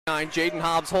Jaden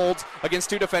Hobbs holds against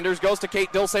two defenders, goes to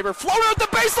Kate Dillsaber, floater at the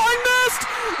baseline, missed!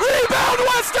 Rebound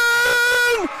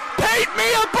Western! Paint me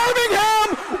at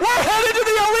Birmingham! We're headed to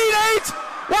the Elite Eight!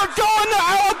 We're going to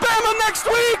Alabama next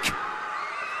week!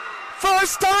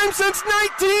 First time since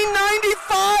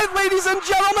 1995, ladies and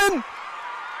gentlemen!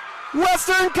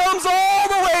 Western comes all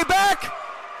the way back.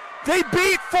 They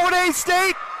beat Fort Hays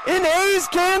State in Hays,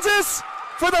 Kansas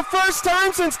for the first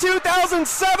time since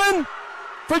 2007.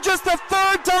 For just the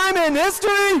third time in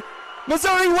history,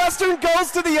 Missouri Western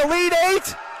goes to the Elite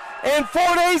Eight, and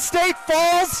Fort Hays State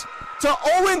falls to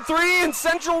 0-3 in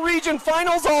Central Region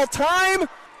Finals all time.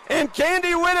 And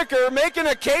Candy Whitaker making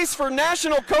a case for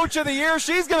National Coach of the Year.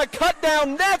 She's going to cut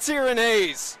down nets here in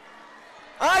Hays.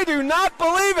 I do not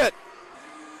believe it.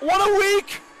 What a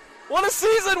week. What a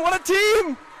season. What a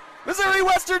team. Missouri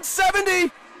Western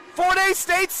 70, Fort Hays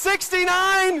State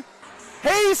 69.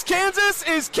 Hays, Kansas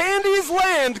is Candy's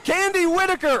land. Candy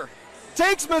Whitaker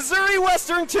takes Missouri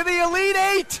Western to the Elite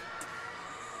Eight.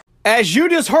 As you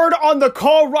just heard on the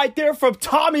call right there from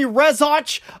Tommy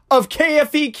Rezach of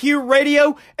KFEQ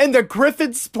Radio and the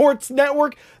Griffin Sports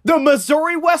Network, the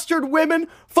Missouri Western women,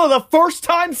 for the first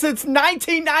time since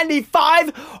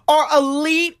 1995, are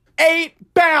Elite Eight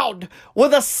bound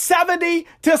with a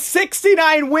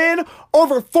 70-69 win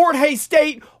over Fort Hays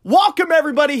State. Welcome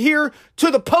everybody here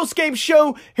to the postgame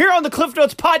show here on the Cliff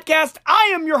Notes podcast.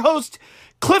 I am your host,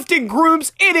 Clifton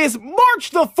Grooms. It is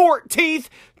March the 14th,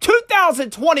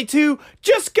 2022.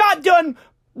 Just got done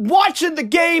watching the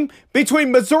game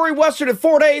between Missouri Western and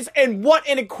Fort Hays, and what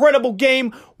an incredible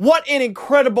game. What an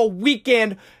incredible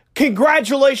weekend.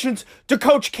 Congratulations to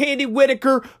Coach Candy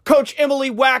Whitaker, Coach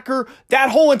Emily Wacker, that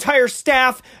whole entire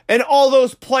staff, and all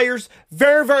those players.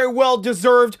 Very, very well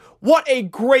deserved. What a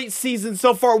great season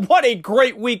so far. What a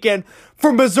great weekend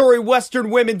for Missouri Western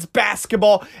women's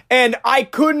basketball. And I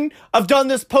couldn't have done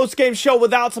this postgame show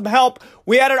without some help.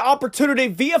 We had an opportunity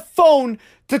via phone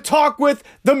to talk with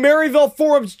the Maryville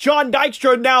Forum's Jon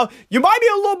Dykstra. Now, you might be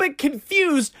a little bit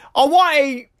confused on why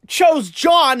I chose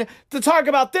Jon to talk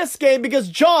about this game, because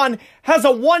Jon has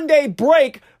a one-day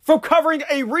break from covering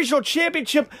a regional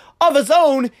championship of his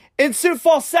own in Sioux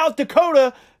Falls, South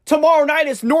Dakota. Tomorrow night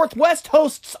as Northwest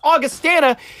hosts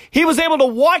Augustana. He was able to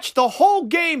watch the whole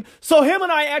game, so him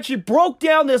and I actually broke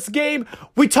down this game.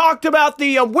 We talked about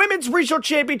the women's regional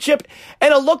championship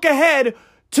and a look ahead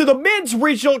to the men's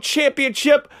regional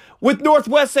championship with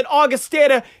Northwest and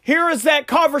Augustana. Here is that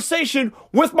conversation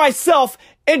with myself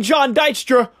and Jon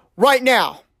Dykstra right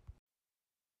now.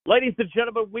 Ladies and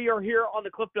gentlemen, we are here on the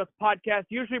Cliff Notes podcast.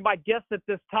 Usually my guests at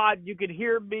this time, you can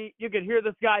hear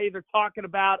this guy either talking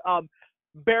about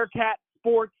Bearcat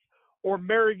sports or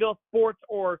Maryville sports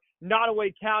or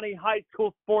Nottoway County high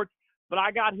school sports, but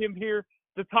I got him here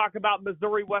to talk about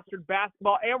Missouri Western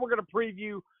basketball, and we're going to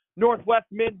preview Northwest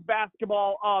men's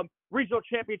basketball regional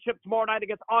championship tomorrow night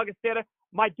against Augustana.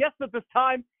 My guest at this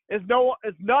time is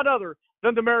none other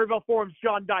than the Maryville Forum's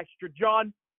Jon Dykstra.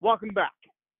 Jon, welcome back.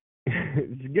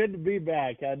 It's good to be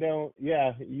back. You're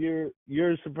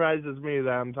as surprised as me that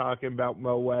I'm talking about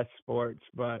Mo West sports,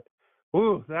 but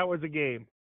ooh, that was a game.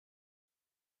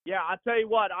 Yeah, I tell you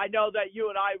what, I know that you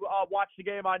and I watched the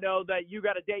game. I know that you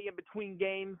got a day in between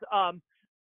games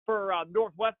for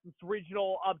Northwest's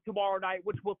regional tomorrow night,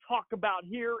 which we'll talk about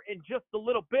here in just a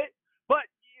little bit. But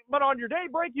on your day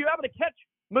break, you happen to catch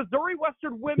Missouri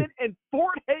Western women and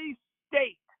Fort Hays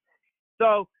State.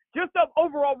 So just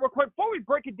overall, real quick, before we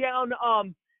break it down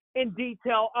in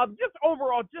detail, just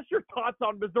overall, just your thoughts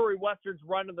on Missouri Western's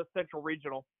run in the Central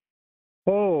Regional.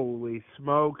 Holy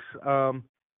smokes. The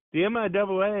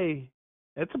MIAA,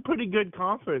 it's a pretty good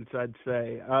conference, I'd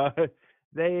say.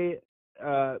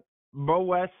 Mo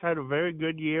West had a very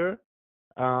good year.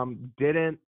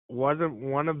 Wasn't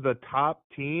one of the top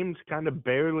teams, kind of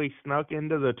barely snuck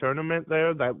into the tournament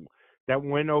there. That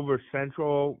win over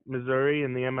Central Missouri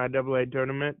in the MIAA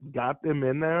tournament got them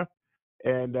in there.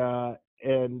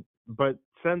 But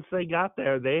since they got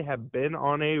there, they have been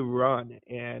on a run,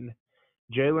 and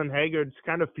Jalen Haggard's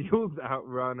kind of fueled that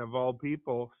run of all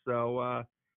people. So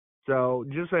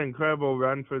just an incredible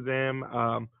run for them.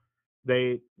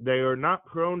 They are not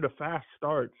prone to fast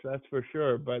starts, that's for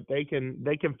sure, but they can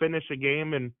finish a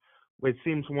game, and it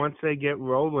seems once they get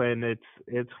rolling,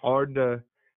 it's hard to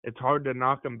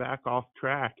knock them back off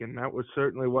track, and that was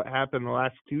certainly what happened the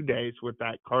last 2 days with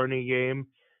that Kearney game,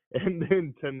 and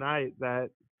then tonight that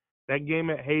game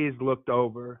at Hays looked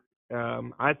over.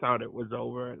 I thought it was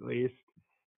over at least.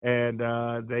 And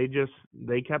they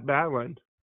kept battling.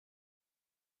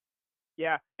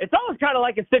 Yeah, it's almost kind of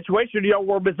like a situation,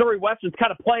 where Missouri Western's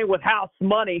kind of playing with house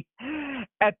money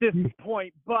at this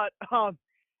point. But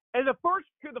And the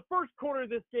first quarter of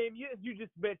this game, as you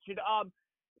just mentioned,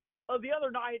 the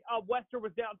other night, Western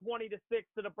was down 20-6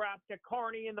 to Nebraska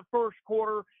Kearney in the first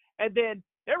quarter, and then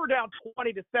they were down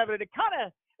 20-7. And it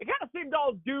kind of seemed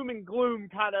all doom and gloom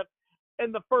kind of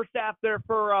in the first half there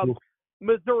for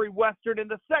Missouri Western. In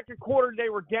the second quarter, they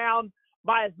were down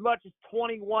by as much as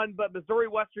 21, but Missouri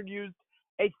Western used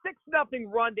a 6-0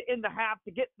 run to end the half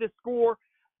to get this score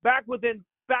back within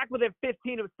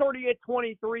 15. It was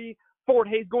 38-23. Fort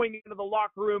Hays going into the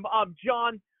locker room.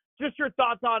 John, just your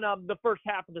thoughts on the first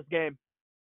half of this game.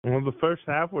 Well, the first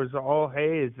half was all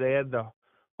Hays. They had the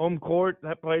home court.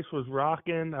 That place was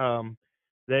rocking.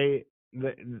 They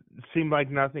seemed like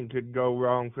nothing could go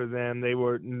wrong for them. They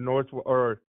were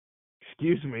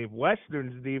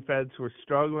Western's defense was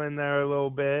struggling there a little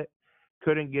bit.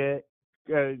 Couldn't get,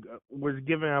 was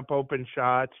giving up open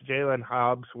shots. Jalen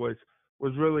Hobbs was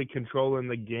really controlling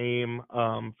the game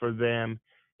for them,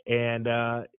 and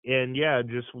yeah,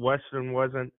 just Western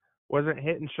wasn't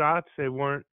hitting shots. They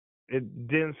weren't. It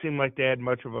didn't seem like they had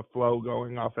much of a flow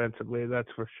going offensively.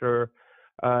 That's for sure.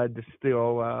 To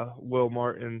steal Will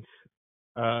Martin's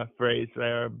phrase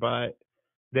there, but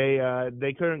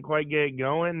they couldn't quite get it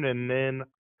going, and then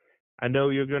I know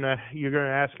you're gonna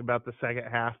ask about the second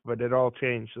half, but it all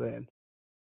changed then.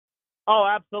 Oh,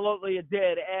 absolutely, it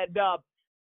did. And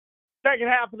second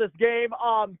half of this game,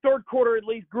 third quarter at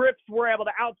least, Grips were able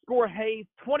to outscore Hays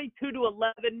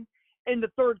 22-11 in the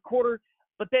third quarter,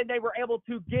 but then they were able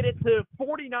to get it to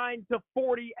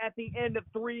 49-40 at the end of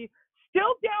three.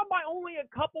 Still down by only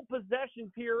a couple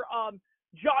possessions here.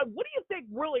 John, what do you think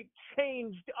really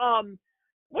changed?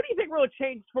 What do you think really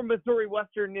changed for Missouri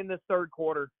Western in this third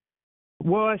quarter?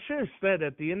 Well, I should have said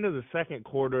at the end of the second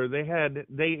quarter, they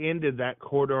ended that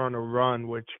quarter on a run,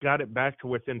 which got it back to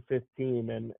within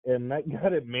 15, and that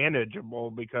got it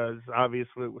manageable because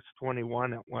obviously it was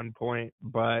 21 at one point.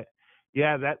 But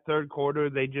yeah, that third quarter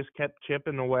they just kept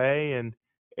chipping away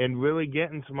and really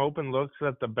getting some open looks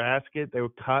at the basket. They were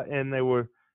cutting, they were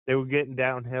getting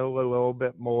downhill a little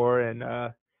bit more, and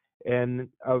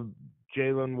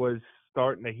Jalen was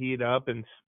starting to heat up and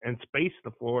space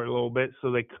the floor a little bit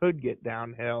so they could get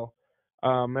downhill.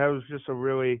 That was just a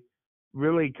really,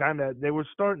 really kind of, they were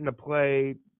starting to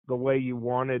play the way you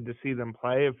wanted to see them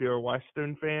play if you're a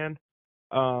Western fan.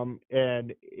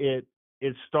 And it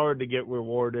started to get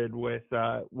rewarded with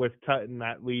cutting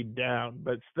that lead down.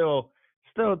 But still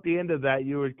at the end of that,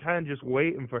 you were kind of just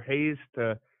waiting for Hays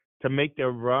to make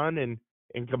their run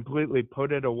and completely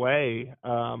put it away.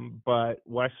 But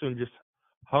Western just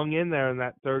hung in there in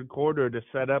that third quarter to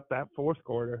set up that fourth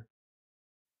quarter.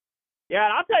 Yeah,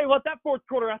 and I'll tell you what, that fourth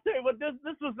quarter,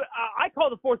 this was, I call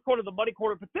the fourth quarter the muddy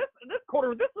quarter, but this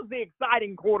quarter, this was the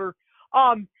exciting quarter.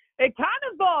 It kind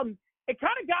of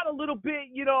got a little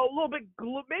bit, maybe a little bit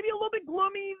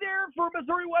gloomy there for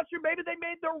Missouri Western. Maybe they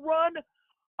made their run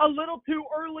a little too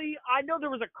early. I know there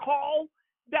was a call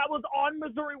that was on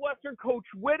Missouri Western. Coach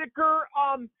Whitaker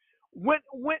went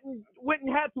and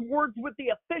had some words with the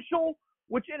official,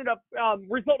 which ended up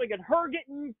resulting in her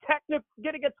getting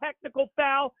a technical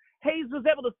foul. Hays was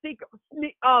able to sink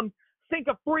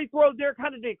a free throw there,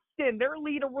 kind of to extend their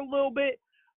lead a little bit.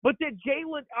 But then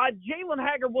Jalen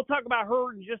Haggard, we'll talk about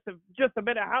her in just a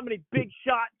minute, how many big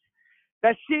shots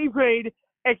that she made,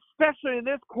 especially in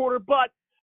this quarter. But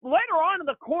later on in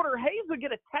the quarter, Hays would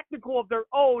get a technical of their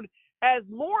own as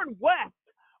Lauren West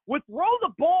would throw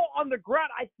the ball on the ground.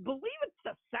 I believe it's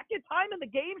the second time in the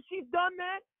game she's done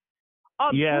that.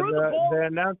 Yeah, the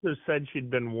announcer said she'd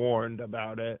been warned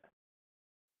about it.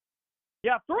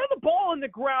 Yeah, throw the ball on the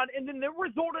ground, and then it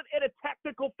resulted in a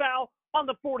technical foul on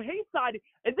the Fort Hays side.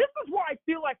 And this is where I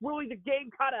feel like really the game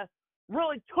kind of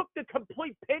really took the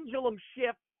complete pendulum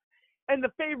shift in the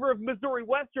favor of Missouri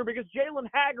Western, because Jalen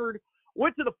Haggard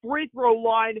went to the free throw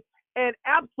line and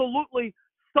absolutely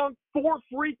sunk 4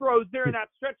 free throws there in that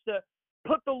stretch to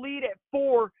put the lead at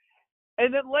 4.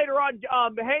 And then later on,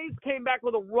 Hays came back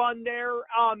with a run there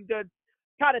to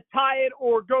kind of tie it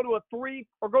or go to a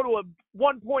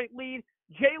 1-point lead.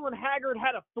 Jalen Haggard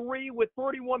had a 3 with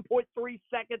 31.3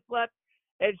 seconds left,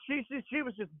 and she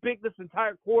was just big this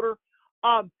entire quarter.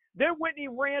 Then Whitney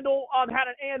Randall had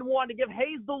an and one to give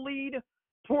Hays the lead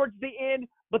towards the end,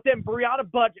 but then Brianna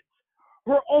Budgets,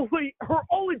 her only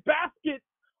basket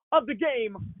of the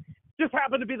game, just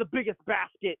happened to be the biggest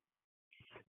basket.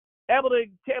 Able to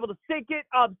sink it,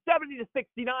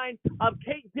 70-69.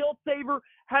 Kate Dilsaver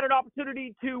had an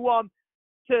opportunity to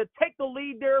take the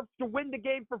lead there to win the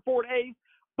game for Fort Hays,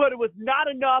 but it was not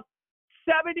enough.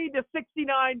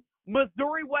 70-69.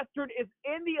 Missouri Western is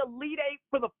in the Elite Eight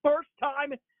for the first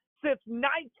time since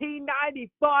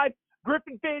 1995.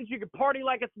 Griffin fans, you can party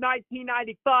like it's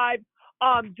 1995.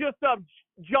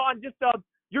 John,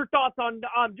 your thoughts on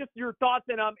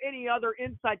and any other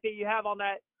insight that you have on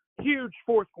that huge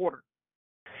fourth quarter.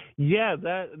 Yeah,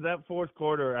 that fourth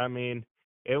quarter, I mean,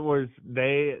 it was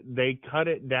they cut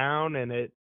it down, and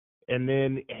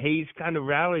then Hayes kind of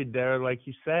rallied there, like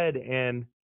you said, and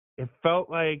it felt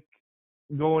like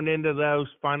going into those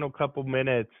final couple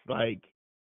minutes, like,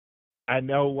 I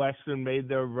know Western made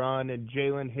their run and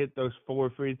Jalen hit those 4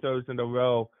 free throws in a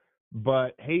row,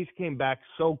 but Hayes came back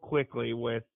so quickly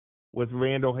with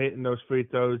Randall hitting those free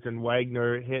throws and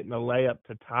Wagner hitting a layup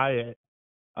to tie it.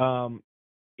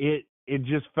 It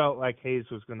just felt like Hayes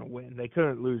was going to win. They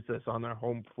couldn't lose this on their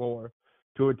home floor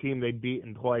to a team they'd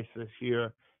beaten twice this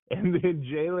year. And then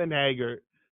Jalen Haggard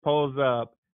pulls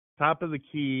up, top of the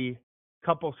key,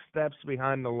 couple steps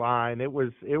behind the line. It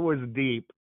was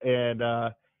deep, and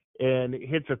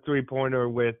hits a 3-pointer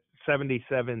with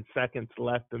 77 seconds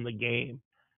left in the game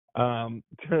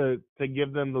to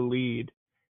give them the lead.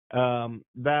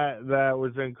 That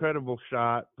was an incredible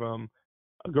shot from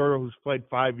a girl who's played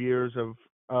 5 years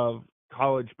of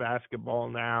college basketball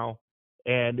now,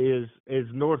 and is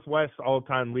Northwest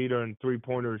all-time leader in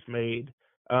 3-pointers made.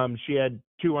 She had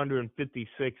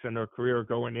 256 in her career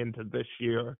going into this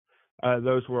year.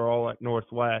 Those were all at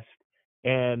Northwest,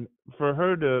 and for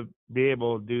her to be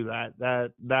able to do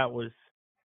that was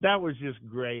just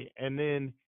great. And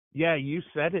then, yeah, you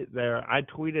said it there. I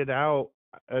tweeted out,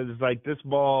 it was like, this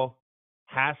ball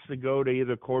has to go to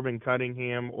either Corbin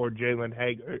Cunningham or Jalen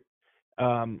Haggard.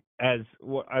 As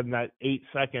on that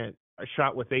 8-second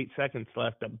shot with 8 seconds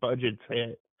left that Budget's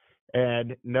hit.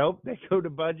 And nope, they go to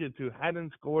Budget, who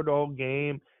hadn't scored all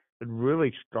game, had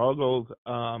really struggled.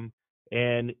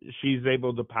 And she's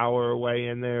able to power her way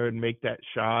in there and make that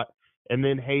shot. And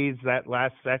then Hayes, that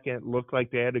last second, looked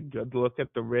like they had a good look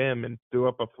at the rim and threw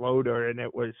up a floater, and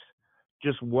it was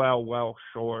just well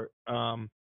short.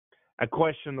 I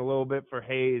questioned a little bit for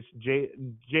Hayes.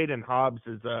 Jaden Hobbs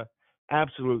is a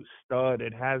absolute stud.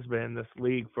 It has been in this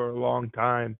league for a long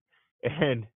time,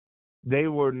 and they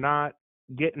were not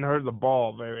getting her the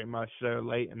ball very much there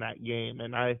late in that game.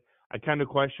 And I kind of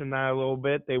questioned that a little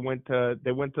bit. They went to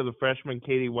the freshman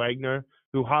Katie Wagner,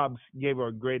 who Hobbs gave her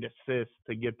a great assist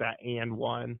to get that and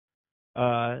one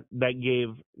that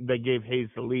gave Hayes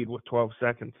the lead with 12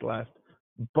 seconds left.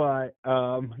 But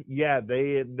yeah,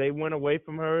 they went away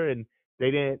from her, and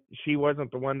she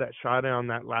wasn't the one that shot it on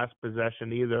that last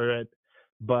possession either.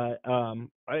 But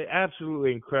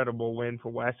absolutely incredible win for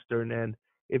Western. And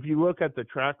if you look at the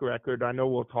track record, I know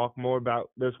we'll talk more about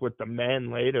this with the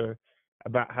men later,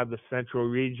 about how the Central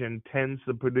region tends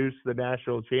to produce the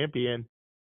national champion.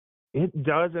 It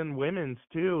does in women's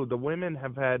too. The women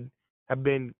have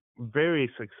been very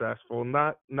successful,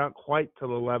 not quite to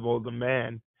the level of the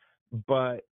men,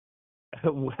 but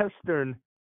Western,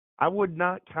 I would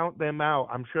not count them out.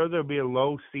 I'm sure there'll be a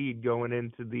low seed going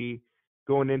into the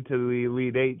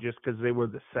Elite Eight just because they were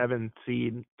the 7th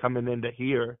seed coming into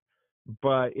here.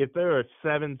 But if they're a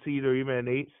 7 seed or even an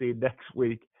 8 seed next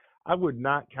week, I would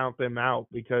not count them out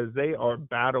because they are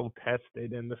battle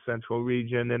tested in the Central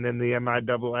region and in the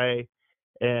MIAA,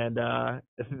 and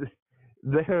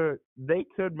they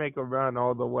could make a run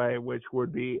all the way, which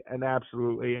would be an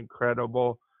absolutely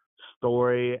incredible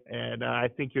story. And I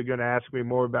think you're going to ask me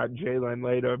more about Jalen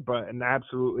later, but an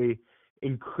absolutely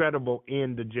incredible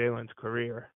end to Jalen's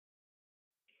career.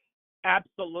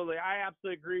 Absolutely. I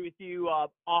absolutely agree with you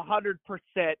 100%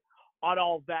 on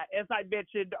all of that. As I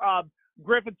mentioned,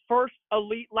 Griffin's first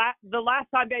elite, the last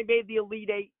time they made the Elite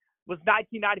Eight was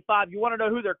 1995. You want to know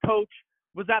who their coach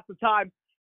was at the time?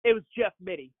 It was Jeff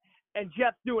Mitty. And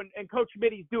Coach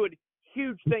Mitty's doing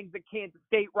huge things at Kansas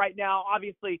State right now.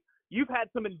 Obviously, you've had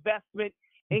some investment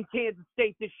in Kansas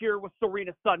State this year with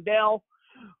Serena Sundell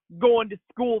going to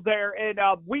school there, and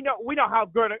we know how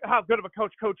good of a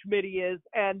coach Coach Mitty is,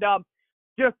 and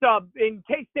in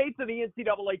K-State's in the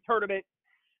NCAA tournament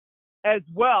as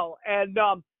well, and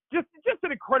just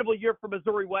an incredible year for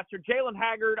Missouri Western. Jalen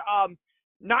Haggard,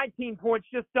 19 points.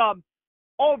 Just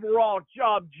overall,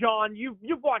 John,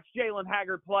 you've watched Jalen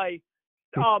Haggard play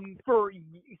for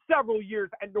several years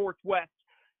at Northwest.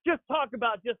 Just talk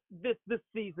about just this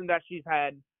season that she's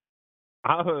had.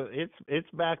 It's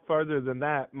back farther than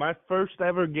that. My first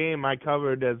ever game I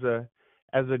covered as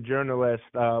a journalist,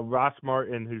 Ross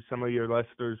Martin, who some of your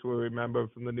listeners will remember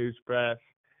from the News Press.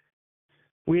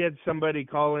 We had somebody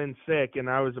call in sick, and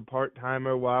I was a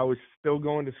part-timer while I was still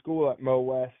going to school at Mo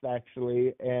West,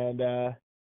 actually, and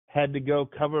had to go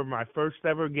cover my first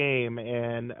ever game.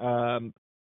 And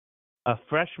a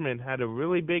freshman had a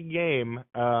really big game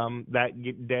that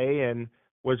day, and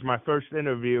was my first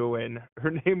interview, and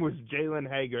her name was Jalen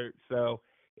Haggard. So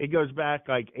it goes back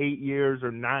like 8 years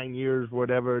or 9 years,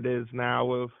 whatever it is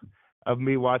now, of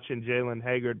me watching Jalen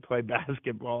Haggard play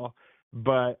basketball.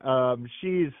 But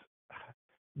she's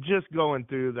just going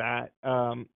through that.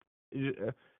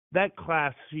 That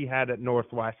class she had at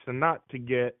Northwest, and not to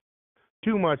get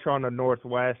too much on a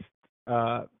Northwest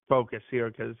focus here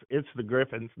because it's the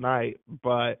Griffins night,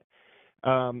 but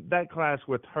that class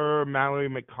with her, Mallory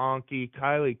McConkey,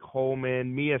 Kylie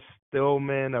Coleman, Mia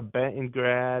Stillman, a Benton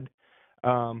grad,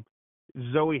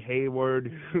 Zoe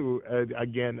Hayward, who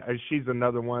again she's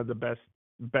another one of the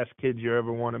best kids you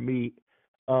ever want to meet.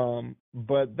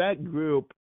 But that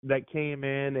group that came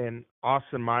in and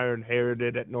Austin Meyer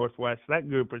inherited at Northwest, that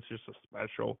group is just a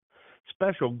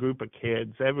special group of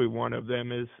kids. Every one of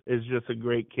them is just a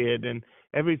great kid, and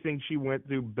everything she went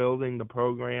through building the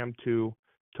program to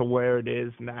where it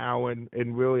is now, and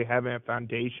really having a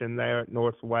foundation there at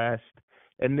Northwest,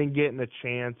 and then getting a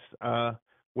chance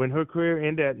when her career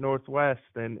ended at Northwest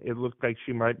and it looked like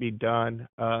she might be done,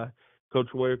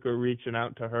 Coach Worker reaching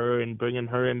out to her and bringing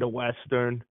her into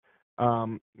Western,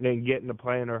 and getting to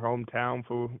play in her hometown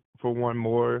for one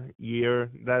more year.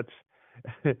 That's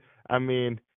I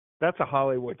mean, that's a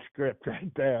Hollywood script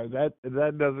right there.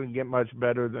 That doesn't get much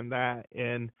better than that.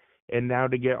 And now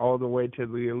to get all the way to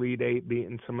the Elite Eight,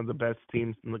 beating some of the best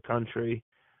teams in the country,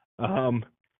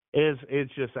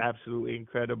 it's just absolutely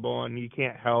incredible. And you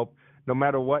can't help, no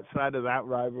matter what side of that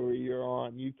rivalry you're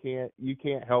on, you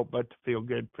can't help but to feel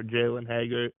good for Jalen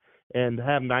Haggard and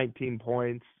have 19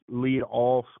 points, lead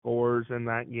all scorers in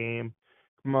that game.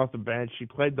 Come off the bench, she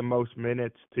played the most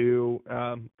minutes too.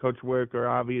 Coach Worker,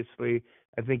 obviously,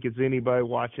 I think as anybody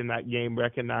watching that game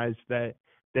recognized that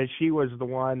she was the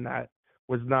one that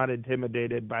was not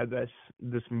intimidated by this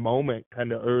moment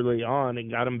kind of early on,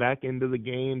 and got him back into the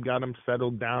game, got him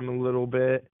settled down a little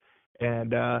bit,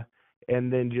 and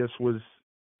then just was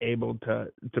able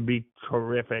to be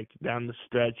terrific down the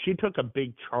stretch. She took a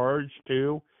big charge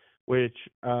too, which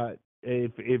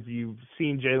if you've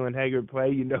seen Jalen Haggard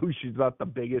play, you know she's not the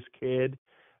biggest kid.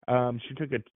 She took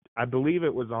I believe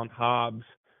it was on Hobbs,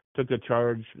 took a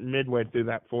charge midway through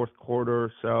that fourth quarter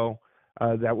or so.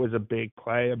 That was a big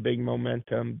play, a big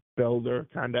momentum builder,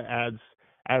 kind of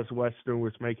as Western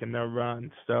was making their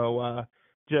run. So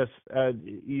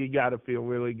you got to feel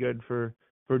really good for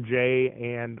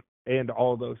Jay and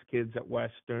all those kids at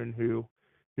Western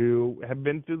who have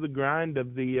been through the grind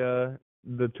of the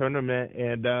tournament.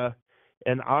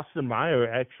 And Austin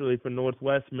Meyer actually for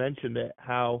Northwest mentioned it,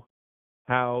 how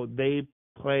they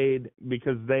played,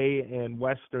 because they and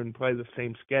Western play the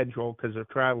same schedule because they're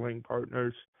traveling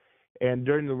partners. And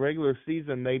during the regular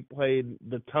season, they played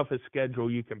the toughest schedule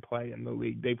you can play in the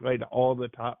league. They played all the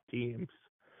top teams,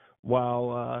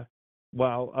 while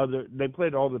they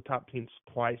played all the top teams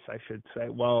twice, I should say,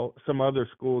 while some other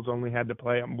schools only had to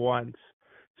play them once.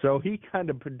 So he kind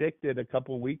of predicted a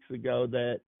couple of weeks ago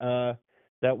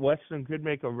that Western could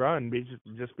make a run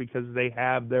just because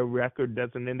their record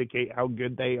doesn't indicate how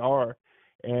good they are.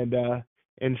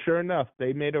 And sure enough,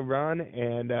 they made a run,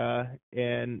 and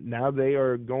now they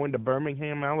are going to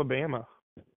Birmingham, Alabama.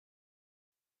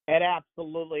 And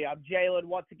absolutely, Jalen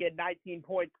once again 19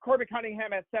 points. Corbin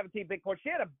Cunningham had 17 big points. She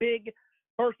had a big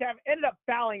first half, ended up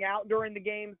fouling out during the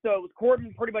game, so it was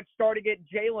Corbin pretty much starting it.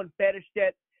 Jalen finished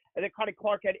it, and then Connie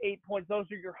Clark had 8 points. Those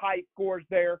are your high scores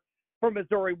there for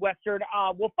Missouri Western.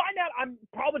 We'll find out. I'm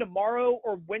probably tomorrow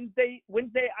or Wednesday.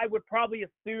 I would probably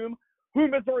assume who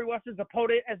Missouri Western's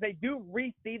opponent, as they do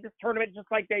reseed this tournament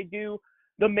just like they do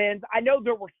the men's. I know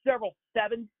there were several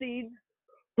 7 seeds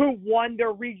who won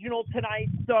their regional tonight,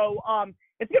 so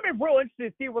it's going to be real interesting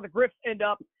to see where the Griffs end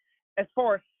up as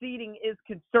far as seeding is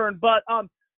concerned. But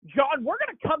John, we're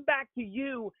going to come back to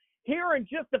you here in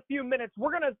just a few minutes.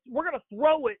 We're going to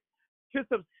throw it to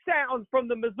some sound from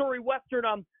the Missouri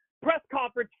Western press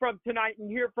conference from tonight and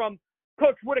hear from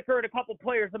Coach Whitaker and a couple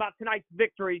players about tonight's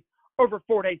victory over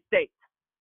Fort Hays State.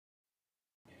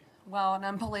 Well, an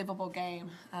unbelievable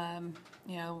game.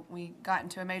 We got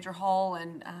into a major hole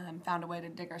and found a way to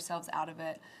dig ourselves out of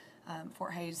it.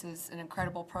 Fort Hays is an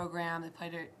incredible program. They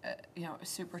played a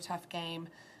super tough game.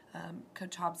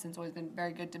 Coach Hobson's always been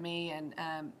very good to me,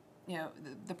 and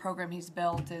the program he's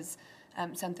built is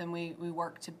something we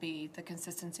work to beat. The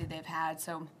consistency they've had.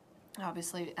 So,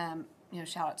 obviously,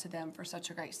 shout out to them for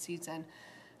such a great season.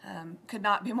 Could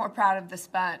not be more proud of this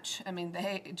bunch. I mean,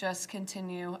 they just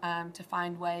continue to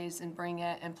find ways and bring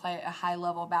it and play a high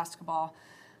level of basketball.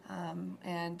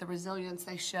 And the resilience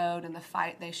they showed and the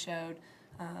fight they showed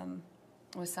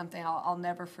was something I'll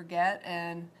never forget.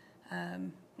 And, a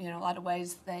lot of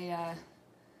ways they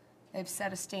they've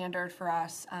set a standard for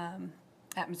us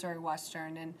at Missouri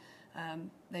Western, and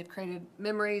they've created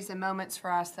memories and moments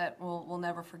for us that we'll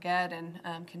never forget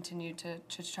and continue to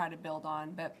try to build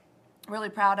on. But really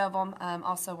proud of them.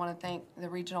 Also want to thank the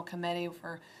regional committee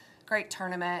for a great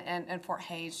tournament, and Fort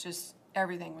Hays. Just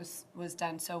everything was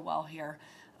done so well here,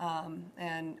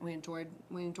 and we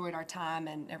enjoyed our time,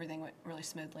 and everything went really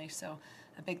smoothly. So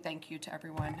a big thank you to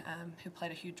everyone who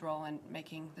played a huge role in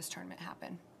making this tournament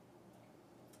happen.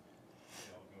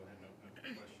 I'll go ahead and open up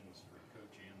the questions for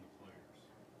Coach and the players.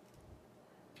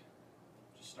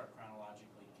 Just start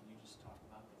chronologically. Can you just talk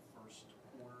about the first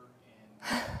quarter and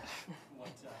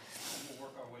what we'll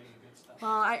work our way to the good stuff?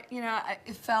 Well,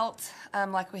 it felt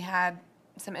like we had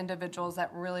some individuals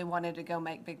that really wanted to go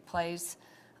make big plays,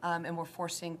 and were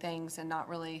forcing things and not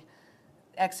really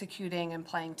executing and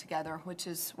playing together, which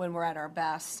is when we're at our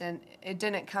best. And it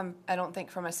didn't come, I don't think,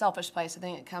 from a selfish place. I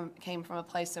think it came from a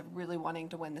place of really wanting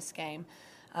to win this game,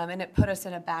 and it put us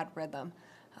in a bad rhythm.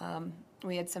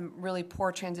 We had some really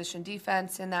poor transition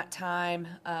defense in that time,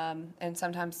 and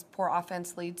sometimes poor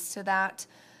offense leads to that.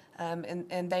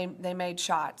 And they made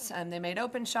shots, and they made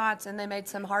open shots, and they made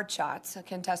some hard shots,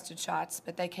 contested shots,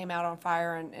 but they came out on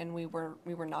fire, and we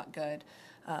were not good.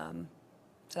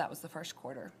 So that was the first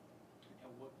quarter. At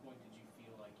what point did you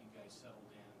feel like you guys settled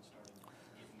in and started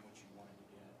getting what you wanted to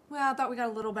get? Well, I thought we got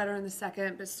a little better in the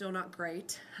second, but still not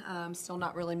great. Still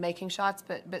not really making shots,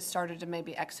 but started to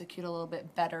maybe execute a little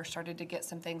bit better, started to get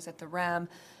some things at the rim.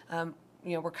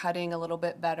 We're cutting a little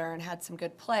bit better and had some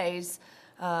good plays.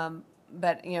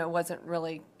 But, it wasn't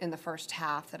really in the first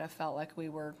half that I felt like we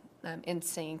were in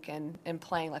sync and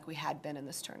playing like we had been in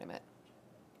this tournament.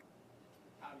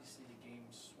 Obviously, the game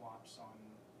swaps on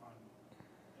and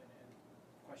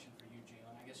question for you,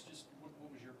 Jalen. I guess just what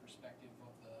was your perspective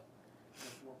of the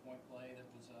 4-point play that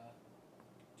was a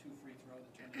 2 free throw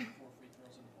that turned into 4 free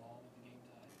throws in the ball with the game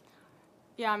tied?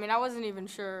 Yeah, I wasn't even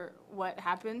sure what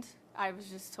happened. I was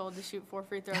just told to shoot 4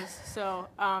 free throws. So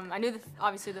I knew,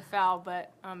 obviously, the foul,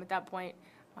 but at that point,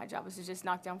 my job was to just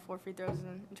knock down 4 free throws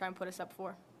and try and put us up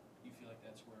 4. Do you feel like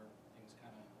that's where things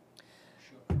kind of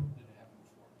shook? Did it happen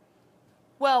before?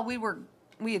 Well,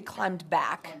 we had climbed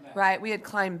back, right? We had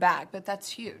climbed back, but that's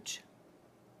huge.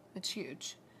 It's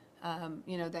huge.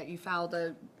 That you fouled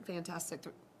a fantastic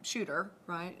shooter,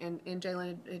 right? And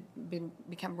Jalen had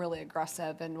become really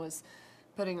aggressive and was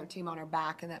putting our team on our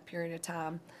back in that period of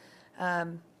time.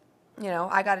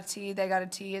 I got a tee, they got a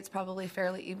tee. It's probably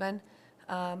fairly even,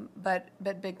 but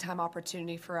big time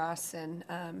opportunity for us and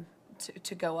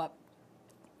to go up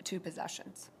 2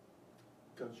 possessions.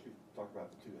 Coach, you talk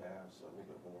about the 2 halves a little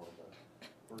bit more.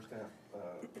 The first half,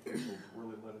 officials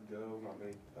really let it go. Not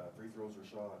many free throws were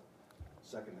shot.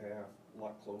 Second half, a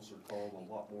lot closer called,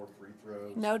 a lot more free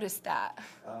throws. Noticed that.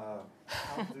 How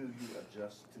do you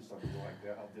adjust to something like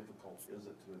that? How difficult is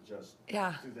it to adjust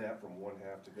to that from one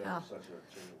half to go to such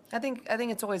a change? I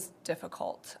think it's always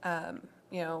difficult,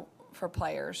 for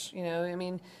players.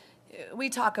 We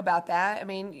talk about that.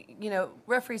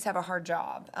 Referees have a hard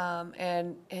job,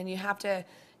 and you have to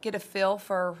get a feel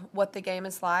for what the game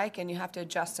is like, and you have to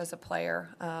adjust as a player.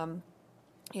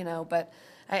 But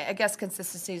I guess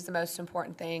consistency is the most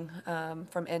important thing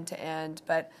from end to end.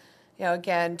 But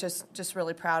again, just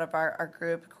really proud of our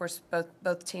group. Of course,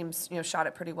 both teams shot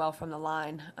it pretty well from the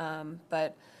line.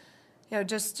 But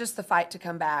just the fight to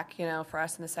come back, for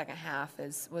us in the second half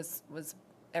was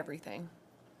everything.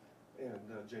 And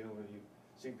Jalen, you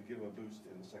seemed to give them a boost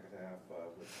in the second half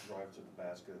with drives to the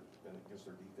basket and against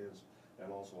their defense,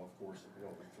 and also, of course,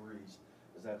 the threes.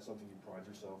 Is that something you pride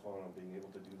yourself on being able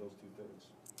to do those 2 things?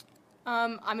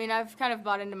 I've kind of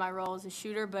bought into my role as a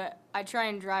shooter, but I try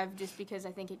and drive just because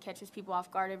I think it catches people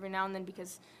off guard every now and then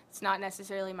because it's not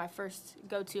necessarily my first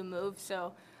go-to move.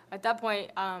 So at that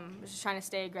point, I was just trying to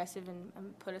stay aggressive and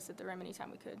put us at the rim anytime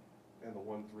we could. And the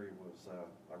 1-3 was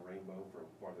a rainbow from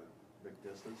quite a big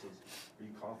distance. Are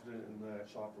you confident in that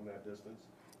shot from that distance?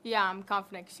 Yeah, I'm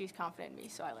confident because she's confident in me,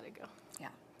 so I let it go. Yeah,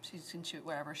 she can shoot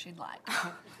wherever she'd like.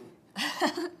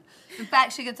 In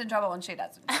fact, she gets in trouble when she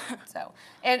doesn't. So,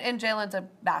 and Jalen's a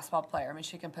basketball player.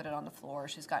 She can put it on the floor.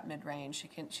 She's got mid-range.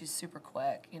 She's super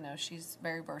quick. She's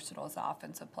very versatile as an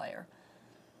offensive player.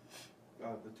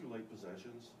 The 2 late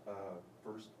possessions.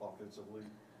 First, offensively,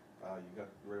 you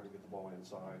were able to get the ball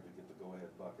inside to get the go-ahead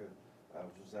bucket.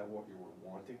 Was that what you were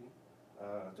wanting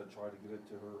to try to get it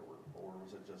to her, or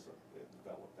was it just it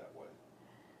developed that way?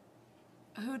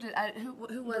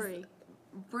 Who was Bree.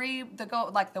 Bree, the goal,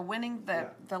 like the winning,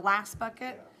 the last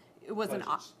bucket? It was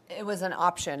budgets? it was an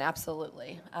option,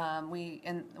 absolutely. We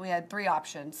had 3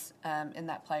 options in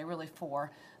that play, really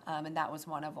 4, and that was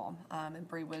one of them. And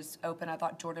Bree was open. I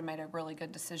thought Jordan made a really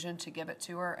good decision to give it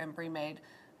to her, and Bree made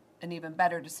an even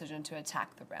better decision to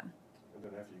attack the rim. And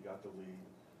then after you got the lead,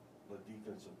 the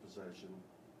defensive possession,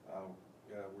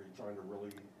 were you trying to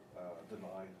really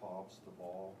deny Hobbs the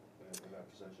ball in that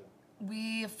possession?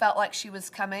 We felt like she was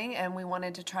coming, and we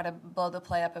wanted to try to blow the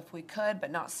play up if we could,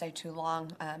 but not stay too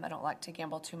long. I don't like to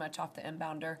gamble too much off the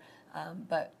inbounder,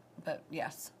 but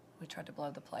yes, we tried to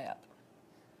blow the play up.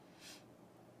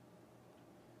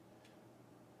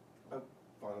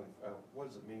 Finally, what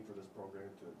does it mean for this program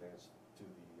to advance to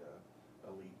the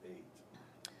Elite Eight?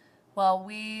 Well,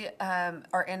 we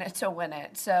are in it to win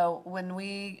it. So when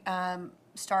we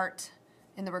start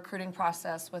in the recruiting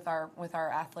process with our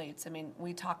athletes, I mean,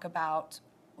 we talk about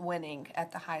winning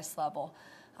at the highest level,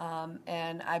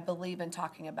 and I believe in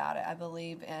talking about it. I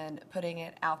believe in putting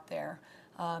it out there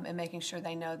and making sure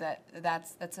they know that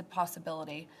that's a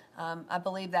possibility. I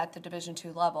believe that at the Division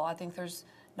II level, I think there's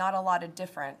not a lot of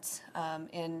difference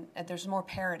there's more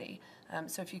parity.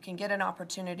 So if you can get an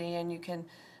opportunity and you can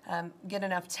get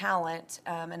enough talent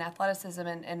and athleticism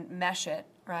and mesh it,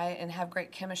 right, and have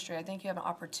great chemistry, I think you have an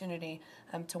opportunity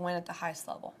to win at the highest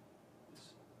level.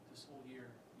 This whole year,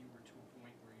 you were to a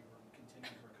point where you were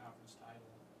contending for a conference title,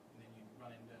 and then you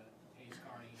run into Hayes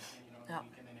Carney, and, the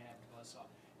weekend, and then have the buzzsaw.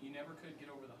 You never could get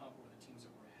over the hump over the teams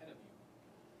that were ahead of you.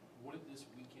 What did this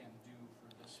weekend do for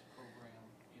this program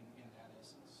in that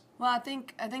essence? Well, I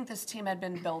think this team had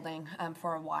been building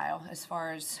for a while as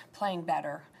far as playing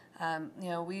better.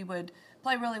 We would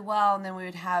play really well, and then we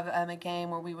would have a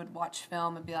game where we would watch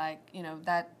film and be like,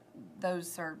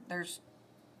 there's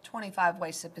 25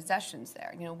 wasted possessions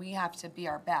there. We have to be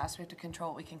our best. We have to control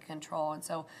what we can control. And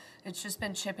so it's just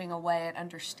been chipping away at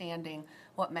understanding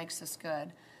what makes us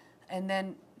good. And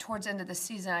then towards the end of the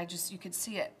season, you could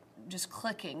see it just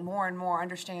clicking more and more,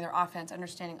 understanding their offense,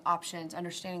 understanding options,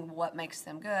 understanding what makes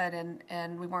them good.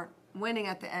 And we weren't winning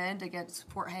at the end against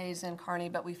Fort Hays and Kearney,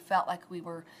 but we felt like we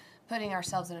were putting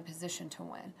ourselves in a position to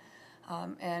win.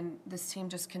 And this team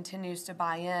just continues to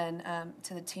buy in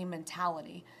to the team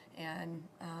mentality. And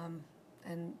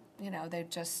they've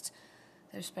just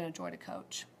been a joy to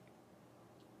coach.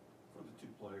 For the 2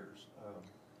 players,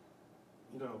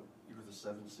 you were the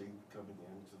 7th seed coming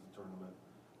into the tournament.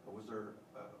 Was there,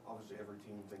 obviously every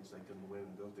team thinks they can win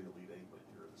and go to the Elite Eight, but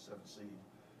you're the 7th seed.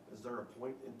 Is there a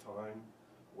point in time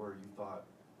where you thought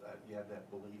that you had that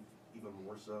belief even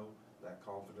more so, that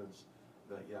confidence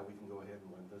that, yeah, we can go ahead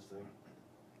and win this thing?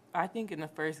 I think in the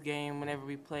first game, whenever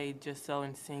we played just so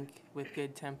in sync with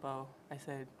good tempo, I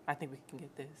said, I think we can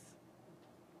get this.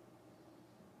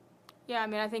 Yeah, I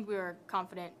mean, I think we were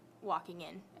confident walking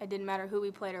in. It didn't matter who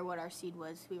we played or what our seed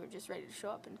was. We were just ready to show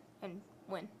up and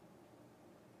win.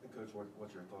 And Coach,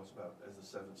 what's your thoughts about as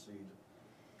the 7th seed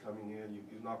coming in?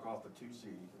 You knock off the 2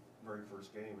 seed very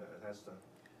first game. It has to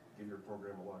give your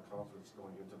program a lot of confidence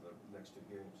going into the next 2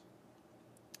 games.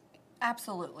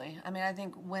 Absolutely. I mean, I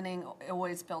think winning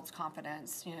always builds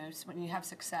confidence. So when you have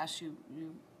success, you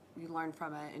learn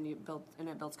from it and it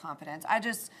builds confidence. I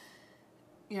just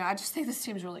think this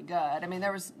team's really good. I mean,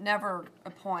 there was never a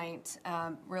point,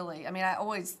 really. I mean, I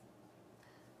always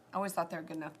thought they were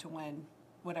good enough to win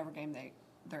whatever game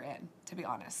they're in, to be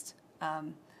honest.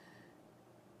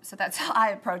 So that's how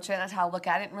I approach it. That's how I look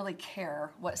at it. I didn't really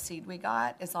care what seed we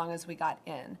got as long as we got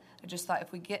in. I just thought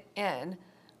if we get in,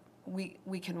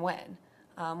 we can win.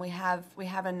 We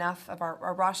have enough of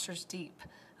our roster's deep.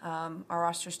 Our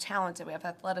roster's talented. We have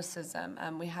athleticism.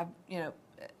 We have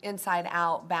inside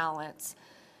out balance,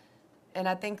 and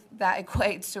I think that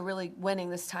equates to really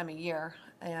winning this time of year.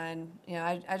 And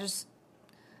I've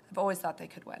always thought they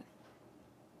could win.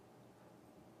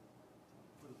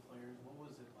 For the players, what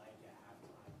was it like at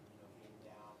halftime? Getting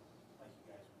down like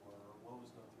you guys were. What was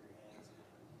going through your heads,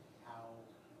 and how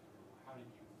did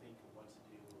you think of what to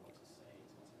do or what to say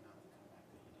to mount the comeback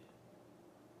that you did?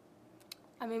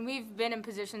 I mean, we've been in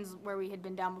positions where we had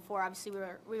been down before. Obviously,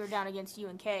 we were down against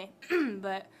UNK,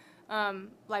 but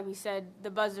like we said, the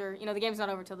buzzer. The game's not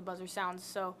over till the buzzer sounds.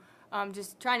 So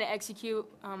just trying to execute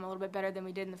a little bit better than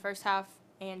we did in the first half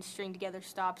and string together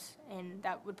stops, and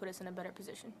that would put us in a better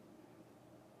position.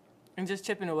 And just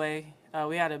chipping away.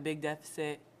 We had a big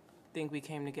deficit. I think we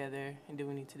came together and did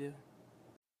what we need to do.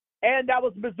 And that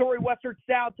was Missouri Western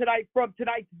sound tonight from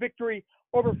tonight's victory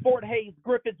over Fort Hays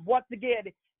Griffins once again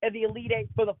in the Elite Eight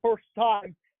for the first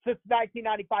time since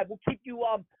 1995. We'll keep you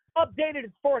updated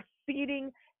as far as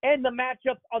seeding and the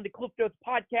matchups on the Cliff Notes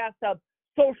podcast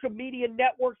social media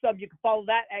networks. You can follow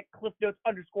that at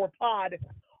CliffNotes_pod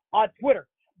on Twitter.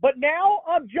 But now,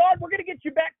 John, we're going to get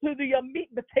you back to the meat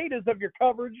and potatoes of your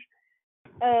coverage.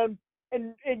 And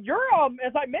you're,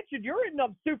 as I mentioned, you're in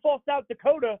Sioux Falls, South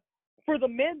Dakota for the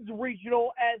men's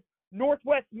regional as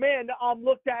Northwest men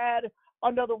look to add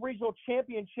another regional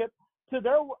championship to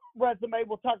their resume.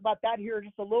 We'll talk about that here in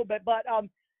just a little bit. But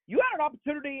you had an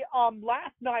opportunity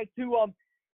last night to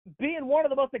be in one of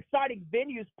the most exciting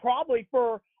venues probably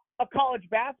for a college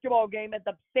basketball game at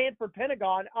the Stanford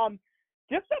Pentagon.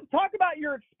 Just talk about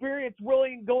your experience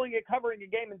really going and covering a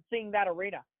game and seeing that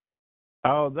arena.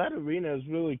 Oh, that arena is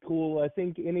really cool. I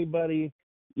think anybody,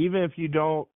 even if you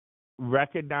don't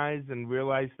recognize and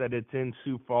realize that it's in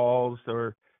Sioux Falls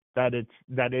or that it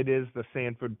is the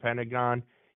Stanford Pentagon,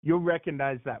 you'll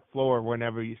recognize that floor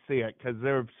whenever you see it, because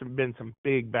there have been some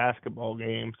big basketball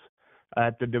games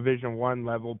at the Division I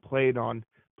level played on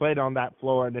that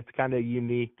floor, and it's kind of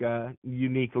unique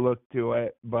look to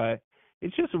it. But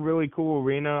it's just a really cool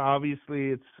arena. Obviously,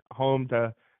 it's home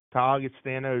to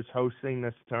Augustana, who's hosting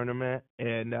this tournament,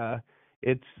 and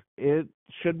it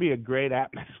should be a great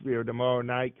atmosphere tomorrow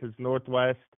night because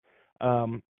Northwest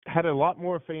had a lot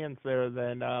more fans there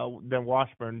than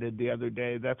Washburn did the other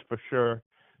day. That's for sure.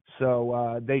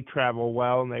 So they travel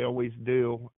well, and they always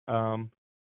do. But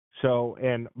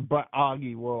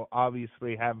Augie will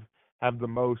obviously have the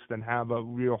most and have a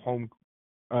real home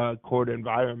court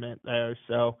environment there.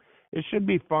 So it should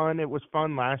be fun. It was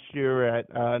fun last year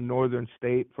at Northern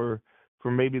State for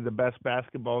maybe the best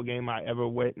basketball game I ever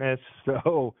witnessed.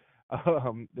 So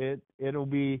it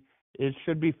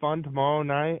should be fun tomorrow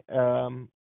night,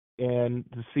 and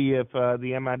to see if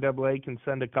the MIAA can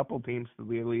send a couple teams to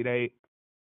the Elite Eight.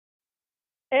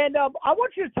 And I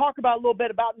want you to talk about a little bit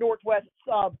about Northwest's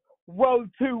road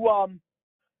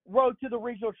to the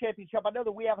regional championship. I know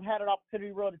that we haven't had an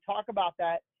opportunity really to talk about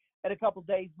that in a couple of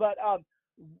days, but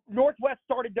Northwest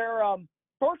started their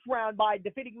first round by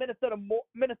defeating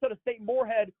Minnesota State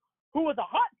Moorhead, who was a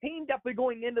hot team definitely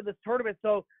going into this tournament.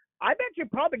 So I bet you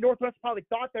Northwest probably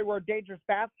thought they were a dangerous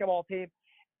basketball team.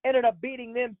 Ended up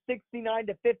beating them 69-54,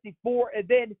 and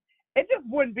then it just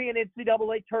wouldn't be an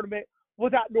NCAA tournament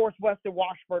without Northwest and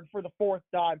Washburn for the fourth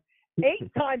time.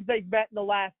 8 times they've met in the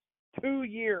last 2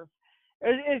 years.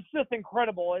 It's just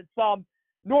incredible. It's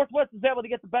Northwest was able to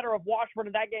get the better of Washburn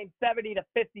in that game,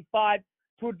 70-55,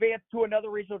 to advance to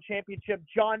another regional championship.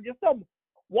 John, just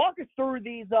walk us through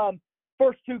these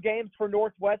first 2 games for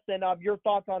Northwest and your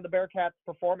thoughts on the Bearcats'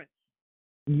 performance.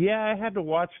 Yeah, I had to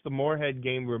watch the Moorhead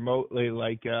game remotely,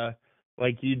 like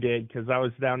you did, because I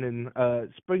was down in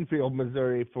Springfield,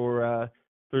 Missouri for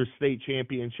state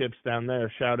championships down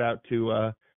there. Shout out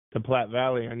to Platte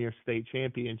Valley on your state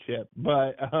championship.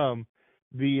 But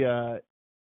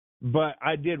but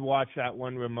I did watch that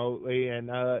one remotely, and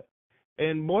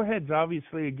Moorhead's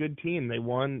obviously a good team. They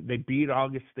won. They beat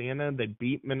Augustana. They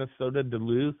beat Minnesota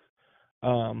Duluth.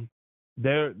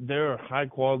 They're a high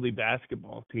quality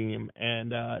basketball team,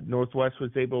 and Northwest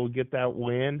was able to get that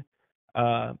win.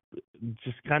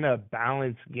 Just kind of a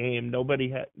balanced game.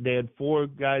 They had 4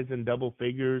 guys in double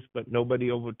figures, but nobody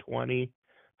over 20.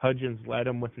 Hudgens led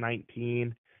them with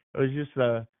 19. It was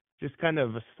just kind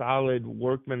of a solid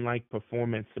workmanlike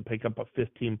performance to pick up a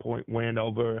 15-point win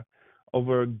over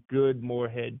a good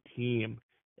Moorhead team.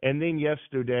 And then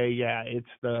yesterday, yeah,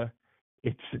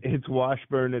 it's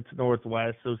Washburn, it's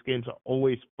Northwest. Those games are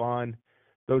always fun.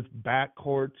 Those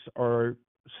backcourts are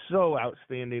so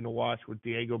outstanding to watch with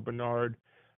Diego Bernard,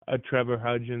 Trevor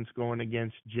Hudgens going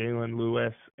against Jalen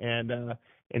Lewis and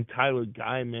Tyler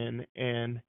Guyman,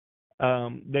 and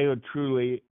they are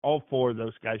truly, all 4 of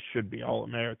those guys should be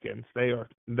All-Americans. They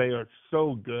are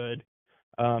so good.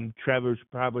 Trevor's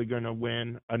probably going to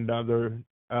win another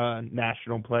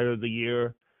National Player of the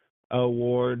Year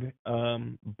award,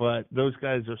 but those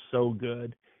guys are so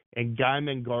good. And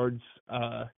Guyman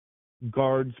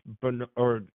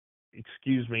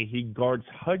he guards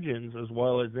Hudgens as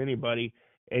well as anybody,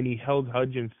 and he held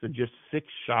Hudgens to just 6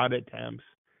 shot attempts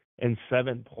and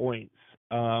 7 points.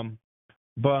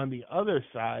 But on the other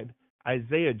side,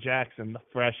 Isaiah Jackson, the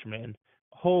freshman,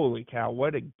 holy cow,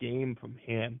 what a game from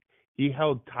him. He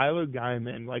held Tyler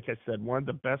Guyman, like I said, one of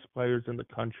the best players in the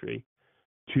country,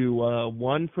 to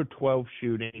 1 for 12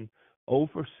 shooting, 0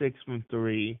 for 6 from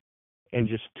 3, and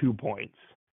just 2 points.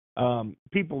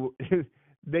 People,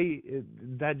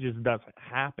 that just doesn't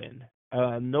happen.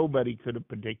 Nobody could have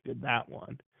predicted that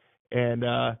one. And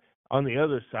on the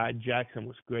other side, Jackson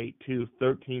was great too.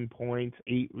 13 points,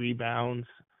 8 rebounds,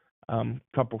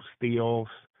 couple steals.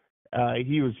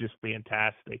 He was just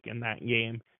fantastic in that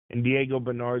game. And Diego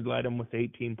Bernard led him with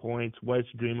 18 points. Wes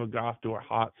Dreamer got off to a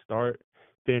hot start,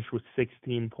 finished with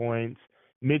 16 points.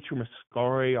 Mitch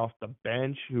Mascari off the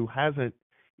bench, who hasn't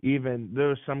even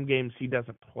there are some games he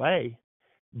doesn't play,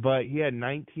 but he had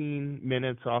 19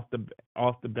 minutes off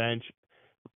the bench,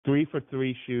 3 for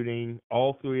 3 shooting,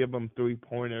 all 3 of them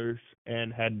 3-pointers,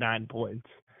 and had 9 points.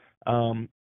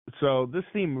 So this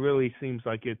team really seems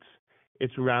like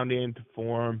it's rounding into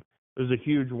form. It was a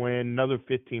huge win, another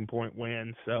 15-point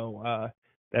win. So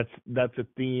that's a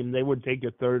theme. They would take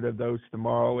a third of those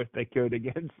tomorrow if they could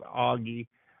against Augie.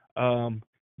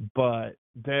 But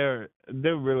they're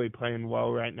really playing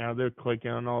well right now. They're clicking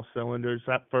on all cylinders.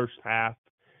 That first half,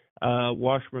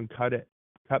 Washburn cut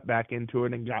back into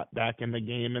it and got back in the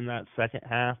game in that second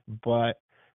half. But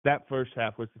that first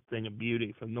half was a thing of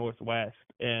beauty for Northwest,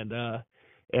 and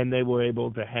they were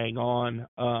able to hang on.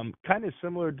 Kind of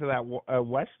similar to that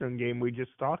Western game we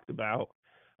just talked about.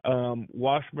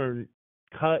 Washburn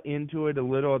cut into it a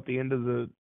little at the end of the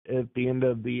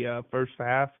first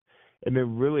half, and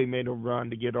then really made a run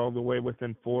to get all the way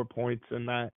within 4 points in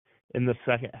the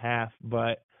second half.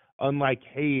 But unlike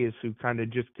Hayes, who kind of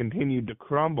just continued to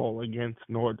crumble against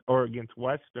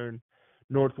Western,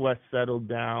 Northwest settled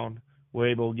down, were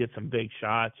able to get some big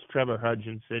shots. Trevor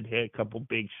Hutchinson hit a couple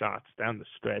big shots down the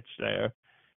stretch there,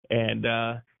 and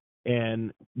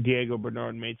Diego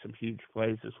Bernard made some huge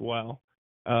plays as well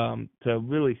to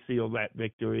really seal that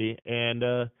victory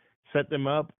and set them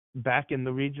up back in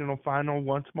the regional final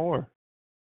once more.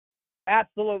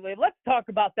 Absolutely. Let's talk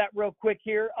about that real quick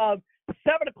here. 7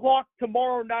 o'clock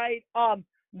tomorrow night,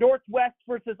 Northwest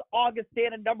versus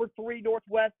Augustana, number 3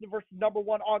 Northwest versus number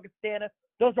 1 Augustana.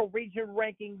 Those are region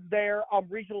rankings there,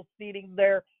 regional seeding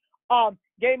there.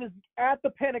 Game is at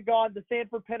the Pentagon, the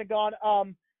Sanford Pentagon.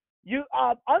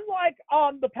 Unlike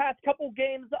the past couple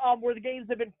games where the games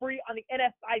have been free on the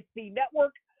NSIC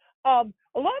network, a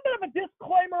little bit of a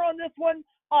disclaimer on this one.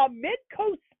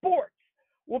 Midcoast Sports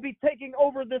will be taking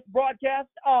over this broadcast.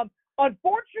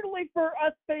 Unfortunately for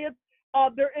us fans,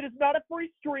 it is not a free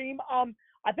stream.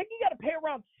 I think you got to pay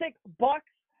around $6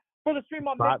 for the stream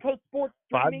on Midcoast Sports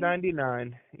streaming.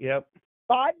 $5.99. Yep.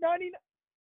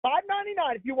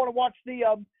 $5.99 if you want to watch the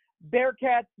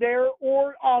Bearcats there,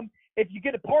 or if you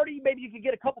get a party, maybe you could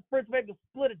get a couple friends, maybe to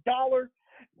split $1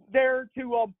 there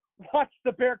to watch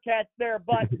the Bearcats there.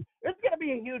 But it's going to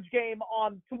be a huge game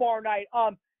tomorrow night.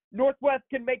 Northwest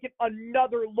can make it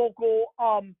another local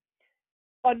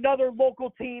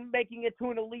team, making it to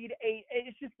an Elite Eight.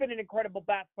 It's just been an incredible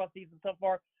basketball season so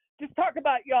far. Just talk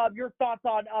about your thoughts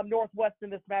on Northwest in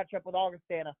this matchup with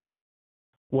Augustana.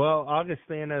 Well,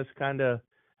 Augustana is kind of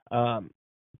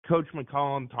Coach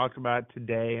McCollum talked about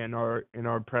today in our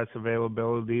press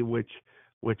availability, which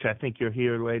I think you'll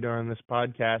hear later on this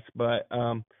podcast, but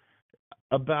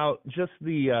about just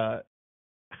the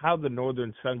how the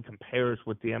Northern Sun compares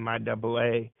with the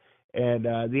MIAA. And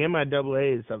the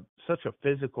MIAA is such a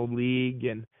physical league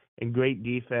and great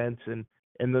defense, and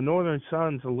the Northern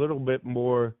Sun's a little bit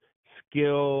more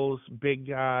skills, big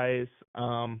guys,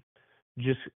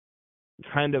 just it's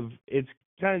kind of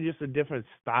just a different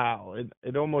style.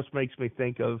 It almost makes me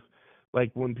think of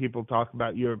like when people talk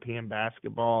about European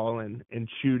basketball and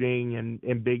shooting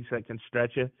and bigs that can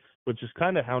stretch it, which is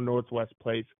kind of how Northwest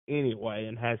plays anyway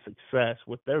and has success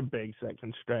with their bigs that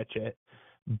can stretch it.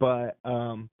 But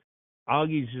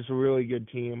Augie's just a really good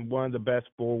team, one of the best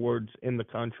forwards in the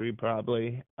country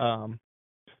probably,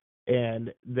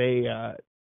 and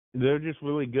they're just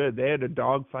really good. They had a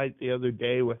dogfight the other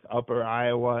day with Upper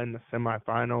Iowa in the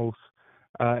semifinals,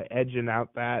 edging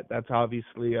out that. That's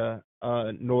obviously a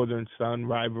Northern Sun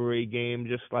rivalry game,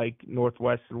 just like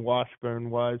Northwest and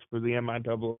Washburn was for the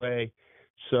MIAA.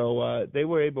 So they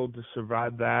were able to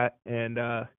survive that and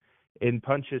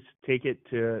punch its ticket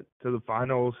to the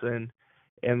finals.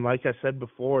 And like I said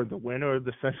before, the winner of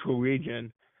the Central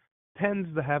Region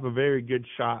tends to have a very good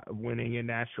shot of winning a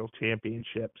national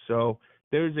championship. So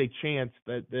there's a chance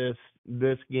that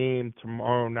this game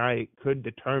tomorrow night could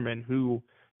determine who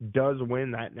does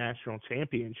win that national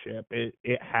championship.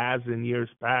 It has in years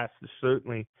past. It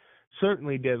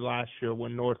certainly did last year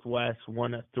when Northwest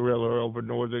won a thriller over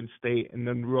Northern State and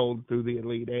then rolled through the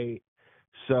Elite Eight.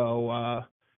 So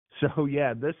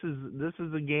yeah, this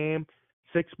is a game.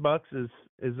 $6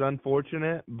 is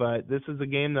unfortunate, but this is a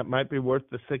game that might be worth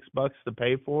the $6 to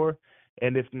pay for.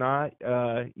 And if not,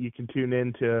 you can tune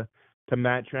in to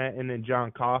Matt Trenton and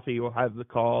John Coffey. Will have the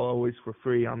call always for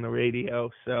free on the radio.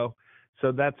 So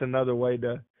that's another way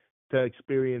to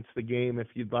experience the game if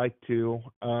you'd like to.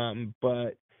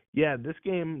 But yeah, this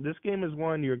game is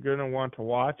one you're gonna want to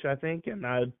watch, I think, and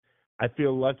I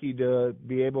feel lucky to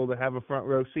be able to have a front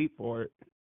row seat for it.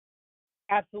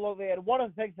 Absolutely, and one of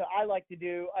the things that I like to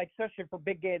do, especially for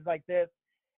big games like this,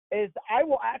 is I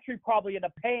will actually probably end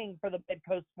up paying for the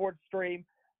Midcoast Sports stream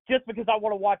just because I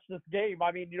want to watch this game.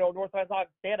 I mean, Northwest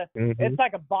Augustana, it's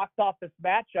like a box office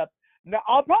matchup. Now,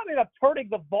 I'll probably end up turning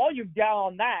the volume down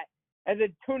on that and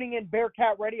then tuning in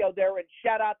Bearcat Radio there. And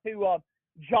shout out to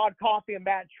John Coffey and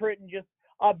Matt Tritton, just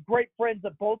great friends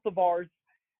of both of ours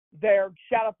there.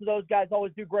 Shout out to those guys.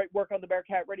 Always do great work on the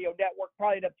Bearcat Radio Network.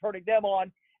 Probably end up turning them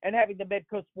on and having the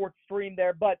Midcoast Sports stream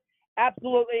there. But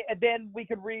absolutely. And then we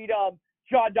could read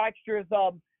Jon Dykstra's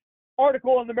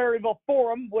article in the Maryville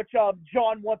Forum, which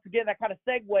John, once again, that kind of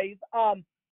segues.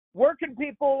 Where can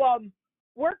people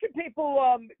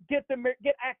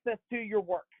get access to your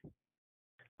work?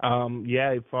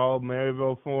 Follow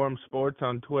Maryville Forum Sports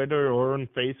on Twitter or on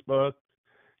Facebook,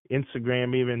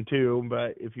 Instagram even too.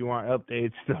 But if you want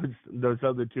updates, those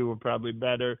other two are probably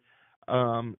better.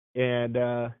 And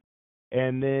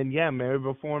then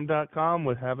MaryvilleForum.com.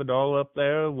 We'll have it all up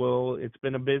there. It's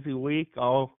been a busy week.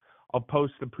 I'll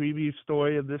post the preview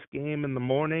story of this game in the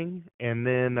morning, and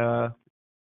then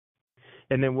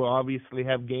we'll obviously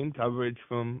have game coverage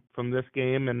from this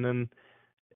game, and then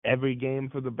every game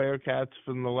for the Bearcats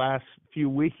from the last few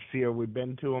weeks here. We've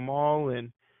been to them all,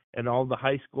 and all the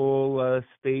high school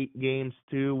state games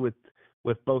too, with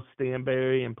both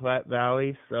Stanberry and Platte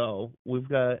Valley. So we've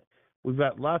got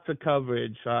lots of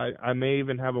coverage. I may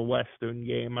even have a Western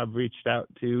game I've reached out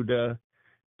to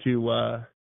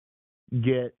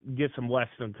get some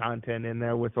Western content in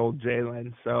there with old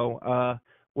Jalen. So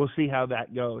we'll see how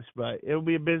that goes. But it'll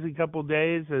be a busy couple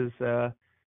days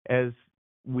as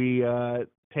we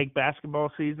take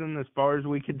basketball season as far as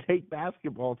we can take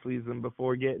basketball season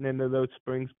before getting into those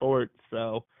spring sports.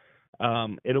 So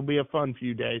it'll be a fun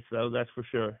few days, though, that's for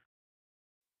sure.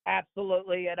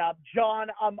 Absolutely. And John,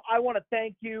 I want to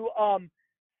thank you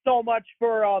so much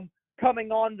for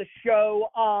coming on the show.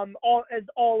 As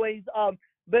always,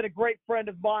 been a great friend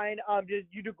of mine.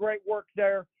 You do great work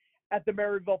there at the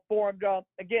Maryville Forum.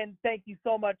 Again, thank you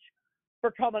so much for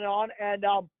coming on, and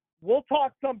we'll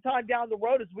talk sometime down the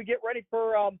road as we get ready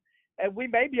for, and we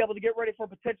may be able to get ready for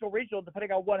potential regional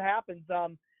depending on what happens.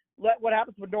 What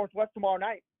happens with Northwest tomorrow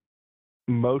night?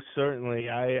 Most certainly.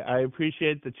 I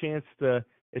appreciate the chance to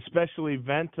especially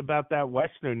vent about that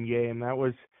Western game. That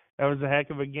was a heck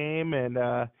of a game, and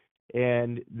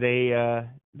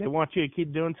they want you to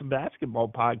keep doing some basketball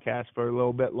podcasts for a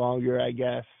little bit longer, I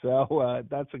guess. So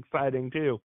that's exciting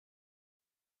too.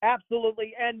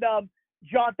 Absolutely. And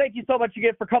John, thank you so much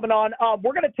again for coming on.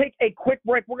 We're going to take a quick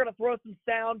break. We're going to throw some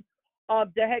sound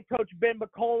to head coach Ben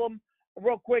McCollum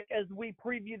real quick as we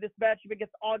preview this matchup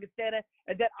against Augustana,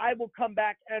 and then I will come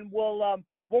back and we'll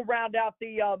round out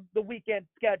the weekend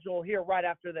schedule here right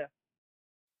after this.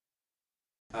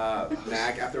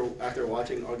 Mac, after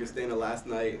watching Augustana last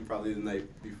night and probably the night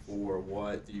before,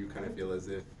 what do you kind of feel as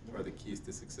if are the keys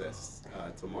to success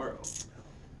tomorrow?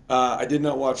 I did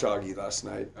not watch Augie last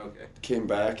night. Okay. Came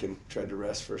back and tried to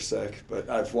rest for a sec, but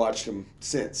I've watched him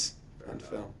since on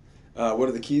film. What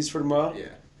are the keys for tomorrow? Yeah.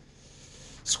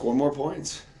 Score more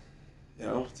points.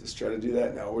 Just try to do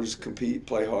that now. We'll just compete,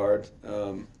 play hard.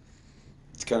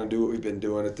 It's kind of do what we've been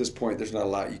doing. At this point, there's not a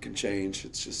lot you can change.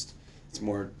 It's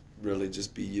more really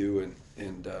just be you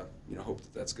and hope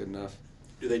that that's good enough.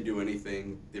 Do they do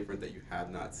anything different that you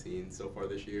have not seen so far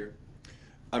this year?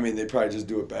 I mean, they probably just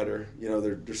do it better.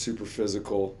 They're super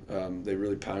physical. They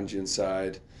really pound you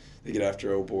inside. They get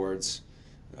after O boards.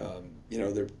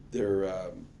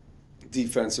 They're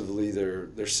defensively,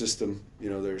 their system.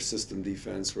 Their system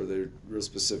defense where they're real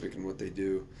specific in what they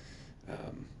do.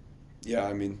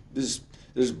 I mean,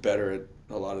 they're better at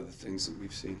a lot of the things that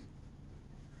we've seen.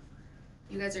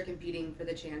 You guys are competing for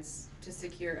the chance to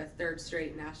secure a third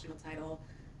straight national title,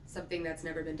 something that's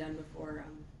never been done before.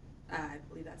 I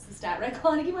believe that's the stat, right,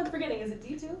 Colin? I keep on forgetting. Is it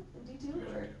D2?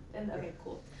 Okay,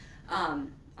 cool.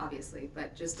 Obviously,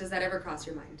 but just does that ever cross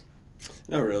your mind?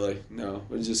 Not really, no.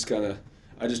 I just try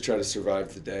to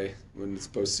survive the day when it's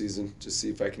postseason. Just see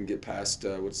if I can get past,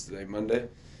 what's today, Monday?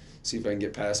 See if I can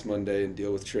get past Monday and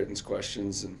deal with Tritton's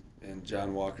questions and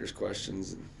John Walker's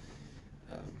questions and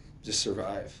just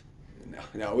survive.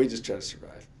 No, we just try to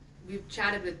survive. We've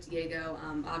chatted with Diego.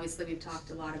 Obviously, we've talked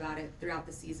a lot about it throughout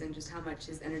the season, just how much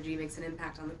his energy makes an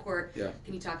impact on the court. Yeah.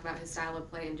 Can you talk about his style of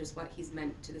play and just what he's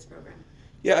meant to this program?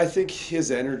 Yeah, I think his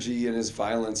energy and his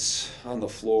violence on the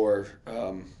floor,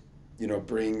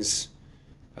 brings,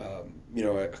 a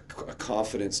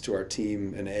confidence to our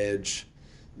team, an edge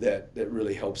that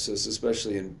really helps us,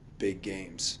 especially in big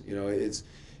games.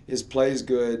 His play is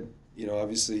good.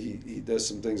 Obviously he does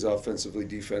some things offensively,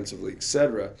 defensively,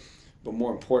 etc. But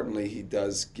more importantly, he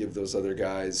does give those other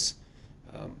guys,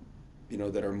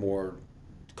 that are more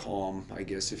calm, I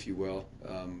guess, if you will,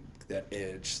 that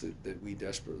edge that we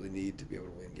desperately need to be able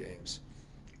to win games.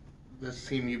 this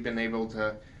team, you've been able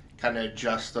to kind of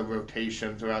adjust the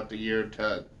rotation throughout the year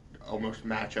to almost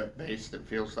matchup based. It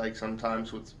feels like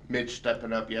sometimes with Mitch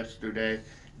stepping up yesterday,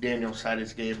 Daniel's had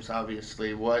his games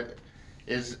obviously. What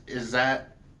is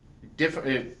that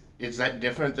different? Is that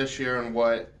different this year, and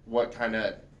what kind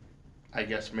of, I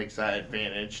guess, makes that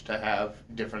advantage to have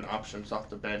different options off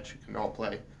the bench? You can all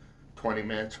play 20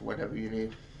 minutes or whatever you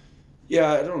need.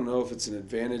 Yeah, I don't know if it's an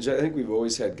advantage. I think we've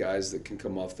always had guys that can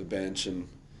come off the bench and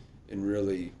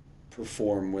really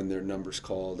perform when their number's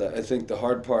called. I think the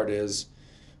hard part is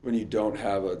when you don't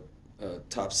have a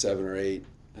top 7 or 8.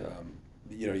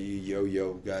 You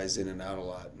yo-yo guys in and out a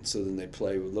lot, and so then they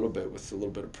play with a little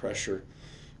bit of pressure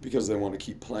because they want to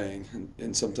keep playing,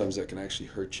 and sometimes that can actually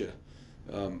hurt you.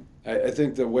 I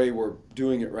think the way we're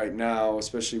doing it right now,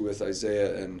 especially with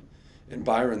Isaiah and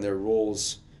Byron, their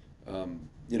roles,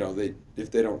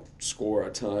 if they don't score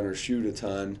a ton or shoot a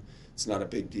ton, it's not a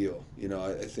big deal.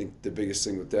 I think the biggest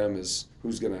thing with them is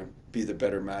who's going to be the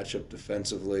better matchup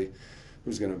defensively,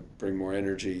 who's going to bring more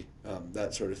energy,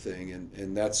 that sort of thing,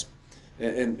 and that's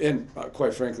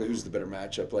quite frankly, who's the better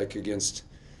matchup? Like against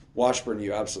Washburn,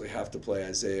 you absolutely have to play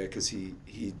Isaiah because he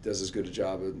does as good a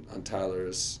job on Tyler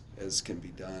as can be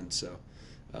done. So,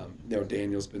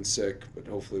 Daniel's been sick, but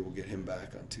hopefully we'll get him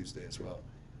back on Tuesday as well.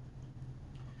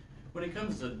 When it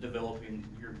comes to developing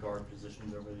your guard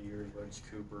positions over the years, whether it's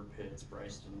Cooper, Pitts,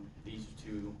 Bryson, these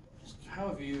two, just how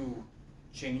have you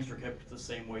changed or kept it the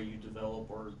same way you develop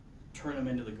or turn them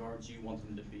into the guards you want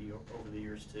them to be over the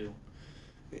years too?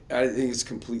 I think it's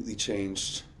completely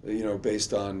changed,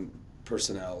 based on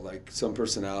personnel. Like some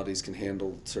personalities can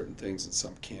handle certain things and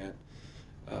some can't.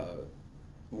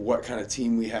 What kind of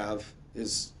team we have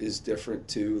is different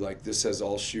too. Like this has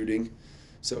all shooting,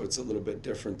 so it's a little bit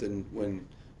different than when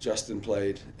Justin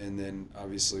played, and then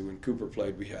obviously when Cooper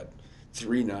played, we had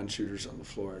 3 non-shooters on the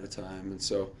floor at a time, and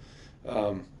so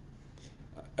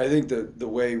I think the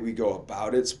way we go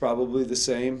about it's probably the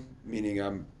same. Meaning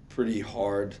I'm pretty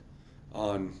hard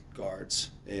on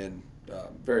guards and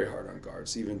very hard on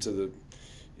guards, even to the,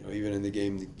 even in the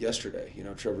game yesterday.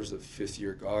 Trevor's a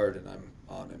 5th-year guard, and I'm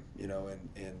on him.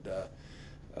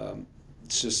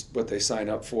 It's just what they sign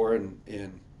up for, and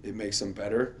it makes them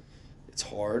better. It's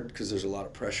hard because there's a lot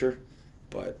of pressure,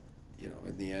 but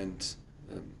in the end,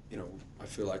 I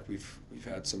feel like we've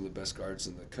had some of the best guards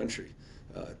in the country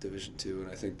at Division II, and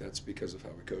I think that's because of how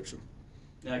we coach them.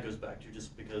 Yeah, it goes back to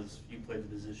just because you played the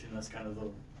position. That's kind of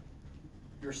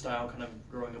your style. Kind of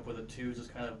growing up with it too, has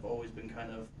just kind of always been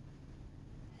kind of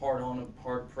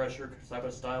hard pressure type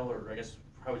of style, or I guess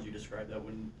how would you describe that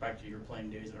when back to your playing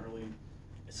days and early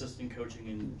assistant coaching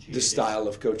and GA The style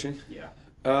of coaching? Yeah.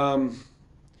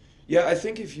 Yeah, I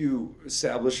think if you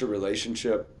establish a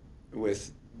relationship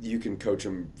with, you can coach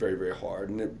them very, very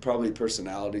hard, and probably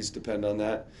personalities depend on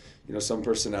that. Some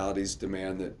personalities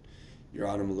demand that you're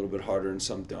on them a little bit harder, and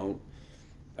some don't.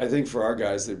 I think for our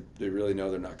guys, they really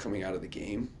know they're not coming out of the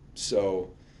game, so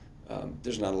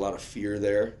there's not a lot of fear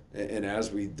there. And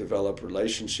as we develop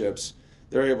relationships,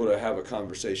 they're able to have a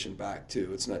conversation back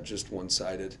too. It's not just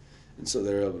one-sided, and so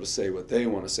they're able to say what they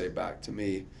want to say back to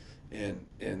me, and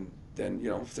then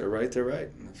if they're right, they're right,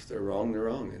 and if they're wrong, they're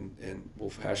wrong, and we'll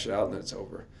hash it out, and then it's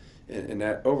over. And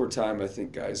that over time, I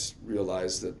think guys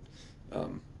realize that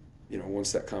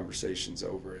once that conversation's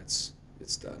over, it's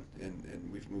done, and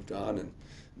we've moved on, and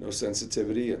no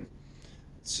sensitivity, and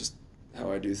it's just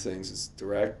how I do things. It's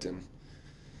direct and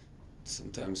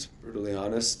sometimes brutally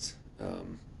honest,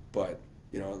 but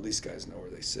at least guys know where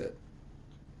they sit.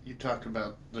 You talked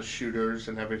about the shooters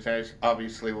and everything.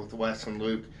 Obviously, with Wes and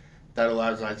Luke, that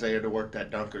allows Isaiah to work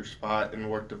that dunker spot and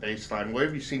work the baseline. Where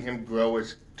have you seen him grow in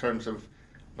terms of,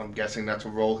 I'm guessing that's a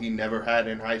role he never had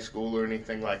in high school or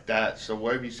anything like that. So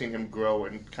where have you seen him grow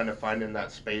and kind of finding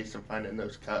that space and finding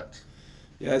those cuts?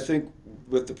 Yeah, I think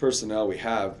with the personnel we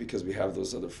have, because we have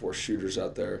those other 4 shooters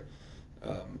out there,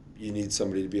 you need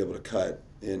somebody to be able to cut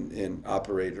and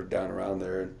operate or down around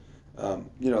there.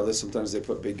 And sometimes they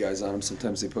put big guys on him,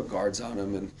 sometimes they put guards on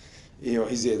him, and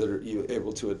he's either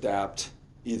able to adapt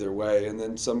either way. And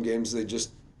then some games they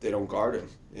don't guard him,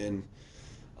 and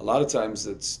a lot of times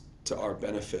it's to our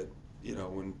benefit.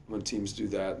 When teams do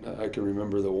that. I can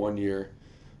remember the one year,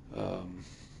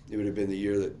 it would have been the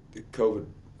year that COVID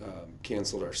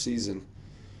canceled our season.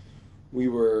 We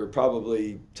were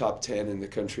probably top 10 in the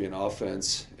country in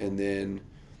offense, and then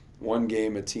one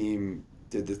game a team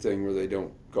did the thing where they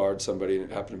don't guard somebody, and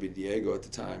it happened to be Diego at the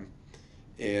time,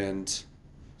 and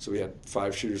so we had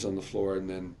 5 shooters on the floor, and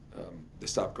then they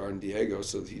stopped guarding Diego,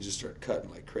 so he just started cutting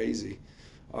like crazy.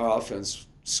 Our offense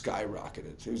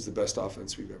skyrocketed. It was the best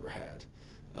offense we've ever had,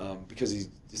 because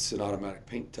it's an automatic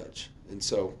paint touch, and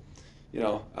so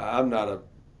I'm not a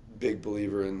big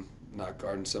believer in not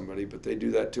guarding somebody, but they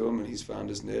do that to him, and he's found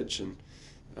his niche, and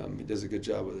he does a good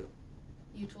job with it.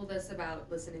 You told us about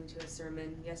listening to a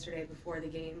sermon yesterday before the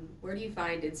game. Where do you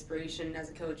find inspiration as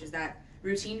a coach? Is that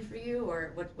routine for you,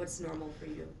 or what's normal for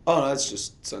you? Oh, no, that's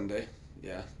just Sunday.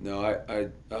 Yeah. No, I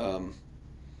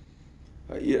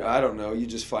don't know. You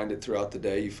just find it throughout the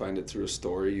day. You find it through a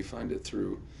story. You find it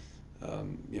through,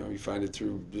 you find it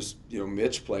through just,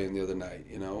 Mitch playing the other night.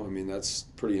 I mean, that's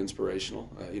pretty inspirational.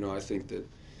 I think that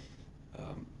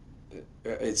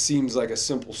it seems like a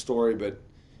simple story, but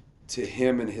to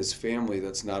him and his family,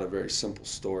 that's not a very simple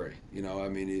story. I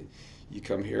mean, you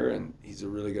come here and he's a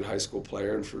really good high school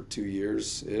player, and for 2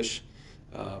 years-ish,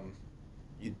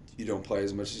 you don't play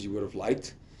as much as you would have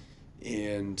liked.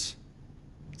 And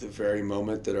the very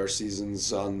moment that our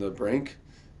season's on the brink,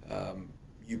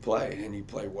 you play, and you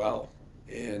play well.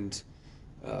 And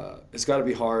it's got to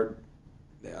be hard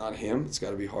on him. It's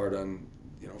got to be hard on,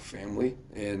 family,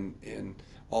 and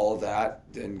all of that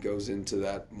then goes into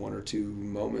that 1 or 2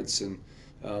 moments. And,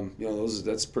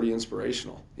 that's pretty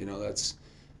inspirational. It's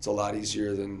a lot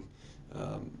easier than,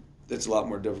 it's a lot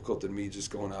more difficult than me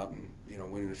just going out and,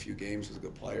 winning a few games with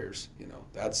good players.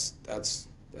 That's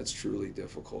truly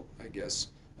difficult, I guess,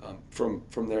 from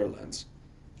their lens.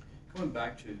 Coming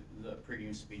back to the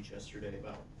pregame speech yesterday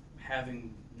about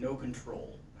having no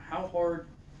control, how hard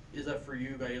is that for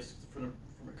you guys from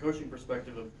a coaching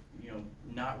perspective of,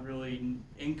 not really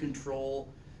in control,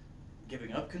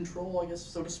 giving up control, I guess,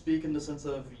 so to speak, in the sense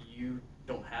of you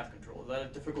don't have control? Is that a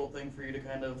difficult thing for you to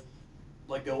kind of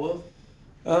let go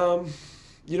of?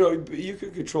 You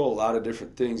can control a lot of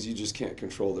different things. You just can't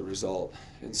control the result.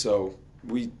 And so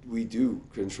we do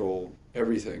control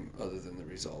everything other than the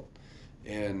result.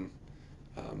 And,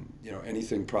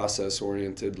 anything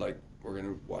process-oriented, like we're going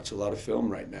to watch a lot of film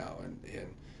right now,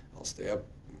 and I'll stay up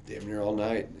damn near all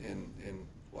night and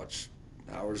watch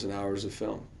hours and hours of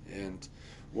film. And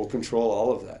we'll control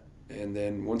all of that. And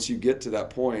then once you get to that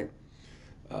point,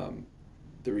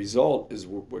 the result is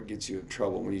what gets you in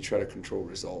trouble when you try to control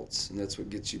results. And that's what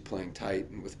gets you playing tight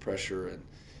and with pressure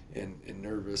and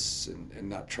nervous and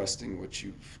not trusting what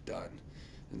you've done.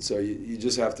 And so you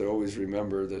just have to always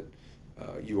remember that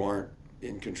you aren't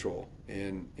in control.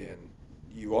 And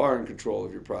you are in control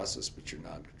of your process, but you're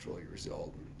not in control of your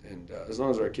result. And as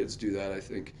long as our kids do that, I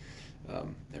think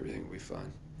everything will be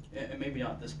fine. And maybe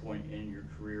not at this point in your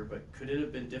career, but could it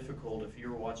have been difficult if you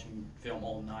were watching film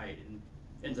all night and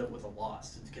ends up with a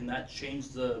loss? Can that change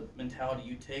the mentality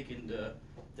you take into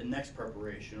the next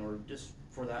preparation, or just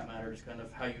for that matter, just kind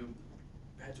of how you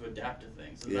had to adapt to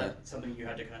things? Is that something you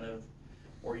had to kind of,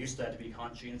 or used to have to be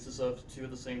conscientious of too at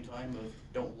the same time, of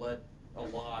don't let a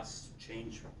loss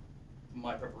change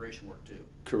my preparation work too?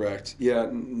 Correct. Yeah,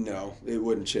 no, it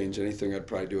wouldn't change anything. I'd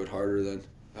probably do it harder then.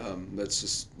 That's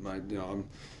just my,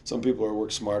 some people are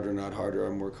work smarter, not harder.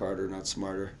 I'm work harder, not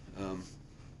smarter.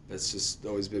 That's just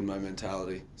always been my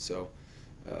mentality. So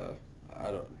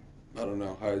I don't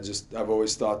know. I've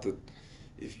always thought that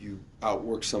if you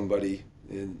outwork somebody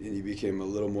and you became a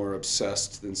little more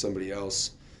obsessed than somebody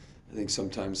else, I think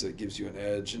sometimes that gives you an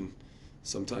edge, and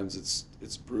sometimes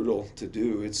it's brutal to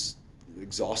do. It's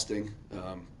exhausting,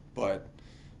 but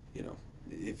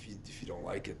if you don't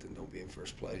like it, then don't be in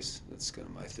first place. That's kind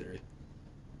of my theory.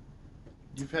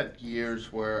 You've had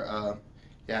years where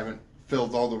you haven't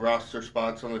filled all the roster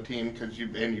spots on the team because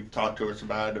you've talked to us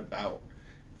about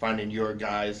finding your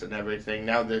guys and everything.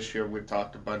 Now this year we've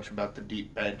talked a bunch about the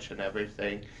deep bench and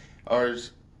everything.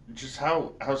 Just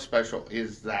how special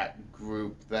is that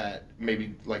group that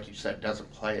maybe, like you said,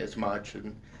 doesn't play as much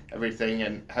and everything?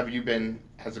 And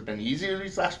has it been easier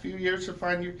these last few years to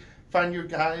find your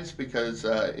guys, because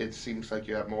it seems like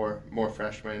you have more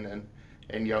freshmen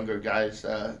and younger guys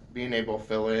being able to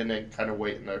fill in and kind of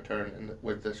waiting their turn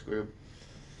with this group?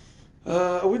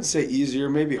 I wouldn't say easier,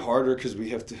 maybe harder, because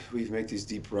we make these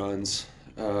deep runs.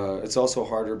 It's also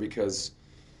harder because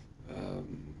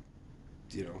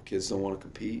kids don't want to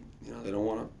compete. They don't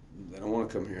want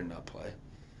to come here and not play.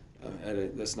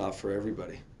 And that's not for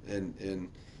everybody. And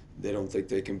they don't think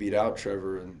they can beat out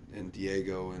Trevor and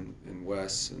Diego and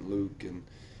Wes and Luke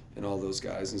and all those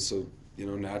guys. And so,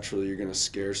 naturally you're going to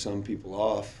scare some people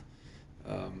off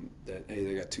that, hey,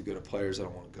 they got too good of players, I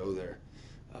don't want to go there.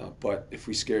 But if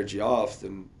we scared you off,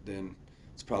 then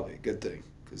it's probably a good thing,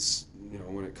 because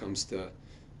when it comes to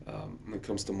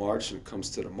March and it comes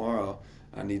to tomorrow,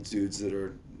 I need dudes that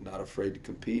are not afraid to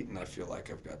compete, and I feel like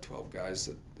I've got 12 guys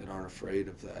that aren't afraid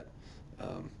of that.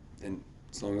 And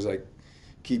as long as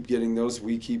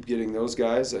we keep getting those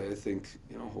guys, I think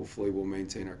hopefully we'll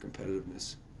maintain our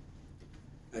competitiveness.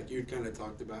 Like you kind of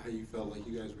talked about how you felt like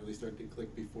you guys really started to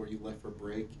click before you left for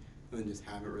break, and then just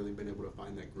haven't really been able to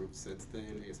find that group since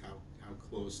then. I guess how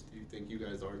close do you think you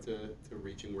guys are to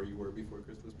reaching where you were before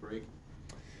Christmas break?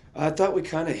 I thought we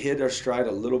kind of hit our stride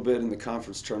a little bit in the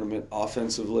conference tournament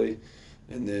offensively,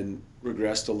 and then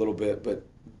regressed a little bit. But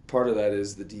part of that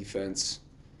is the defense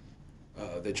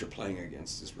that you're playing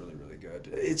against is really, really good.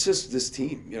 It's just this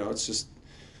team, it's just,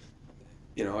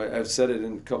 I've said it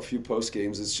in a few post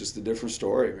games. It's just a different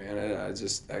story, man.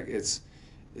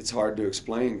 It's hard to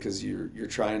explain because you're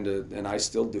trying to, and I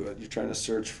still do it. You're trying to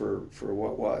search for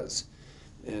what was,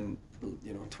 and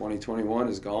 2021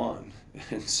 is gone,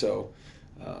 and so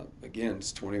again,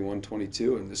 it's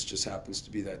 21-22, and this just happens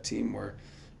to be that team where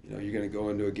you're going to go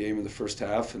into a game in the first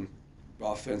half and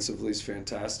offensively is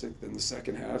fantastic. Then the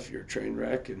second half, you're a train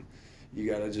wreck, and you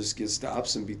got to just get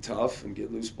stops and be tough and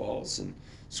get loose balls and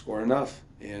score enough.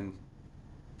 And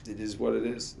it is what it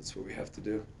is. That's what we have to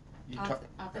do. Off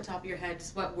the top of your head,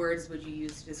 just what words would you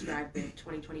use to describe the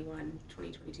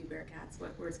 2021-2022 Bearcats?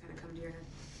 What words kind of come to your head?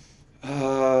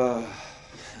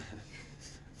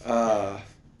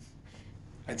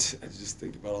 I just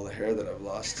think about all the hair that I've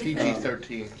lost.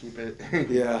 PG-13, keep it.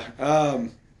 Yeah.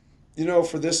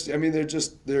 For this, I mean,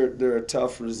 they're a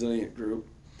tough, resilient group.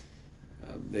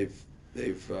 They're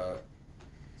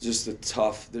just a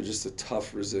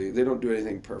tough, resilient. They don't do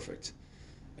anything perfect,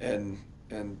 and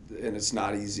it's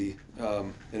not easy,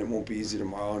 and it won't be easy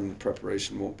tomorrow, and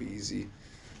preparation won't be easy,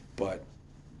 but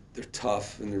they're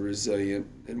tough and they're resilient,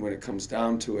 and when it comes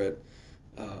down to it,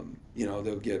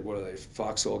 they'll get, what are they,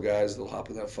 foxhole guys, they'll hop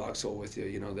in that foxhole with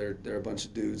you. They're a bunch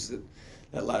of dudes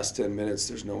that last 10 minutes,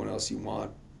 there's no one else you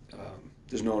want.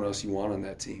 There's no one else you want on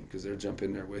that team because they'll jump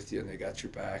in there with you and they got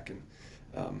your back, and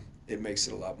it makes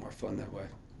it a lot more fun that way.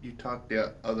 You talked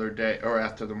the other day, or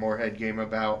after the Moorhead game,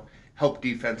 about help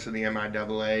defense in the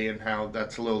MIAA and how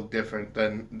that's a little different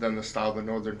than the style the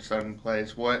Northern Sun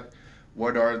plays. What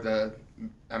are they're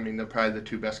probably the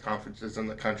two best conferences in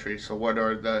the country, so what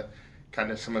are the kind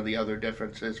of some of the other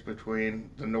differences between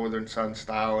the Northern Sun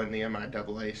style and the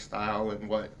MIAA style, and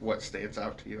what stands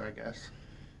out to you, I guess?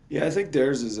 Yeah, I think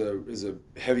theirs is a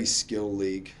heavy skill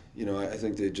league. I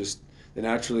think they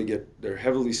naturally they're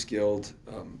heavily skilled.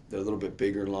 They're a little bit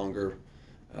bigger, longer,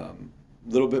 a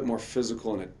little bit more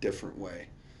physical in a different way.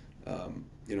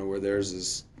 Where theirs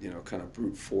is, kind of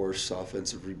brute force,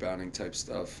 offensive rebounding type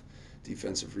stuff,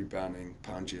 defensive rebounding,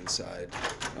 pound you inside.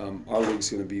 Our league's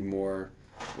going to be more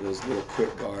those little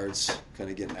quick guards, kind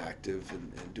of getting active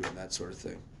and doing that sort of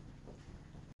thing.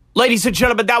 Ladies and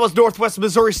gentlemen, that was Northwest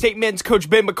Missouri State men's coach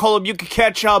Ben McCullum. You can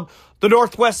catch the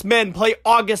Northwest men play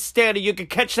Augustana. You can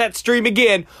catch that stream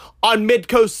again on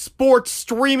Midcoast Sports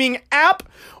streaming app.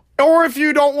 Or if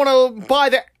you don't want to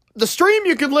buy the stream,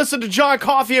 you can listen to John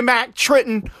Coffey and Matt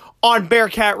Tritton on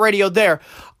Bearcat Radio there.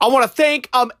 I want to thank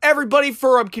everybody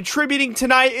for contributing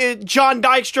tonight. Jon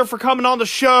Dykstra for coming on the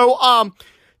show.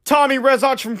 Tommy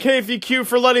Rezach from KFUQ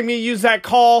for letting me use that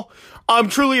call.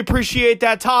 Truly appreciate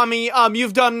that, Tommy.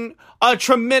 You've done a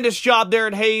tremendous job there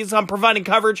at Hayes providing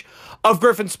coverage of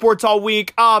Griffin sports all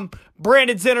week.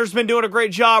 Brandon Zinner's been doing a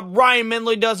great job. Ryan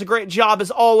Mindley does a great job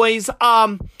as always.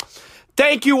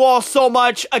 Thank you all so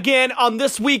much. Again,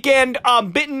 this weekend,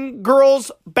 Benton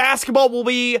girls basketball will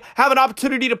have an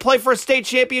opportunity to play for a state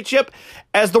championship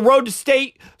as the road to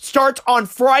state starts on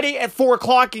Friday at 4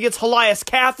 o'clock against Helias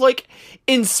Catholic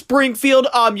in Springfield.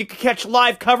 You can catch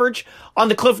live coverage on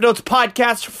the Cliff Notes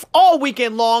podcast all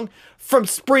weekend long from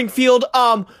Springfield.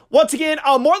 Once again,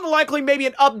 more than likely maybe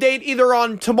an update either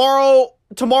on tomorrow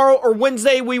or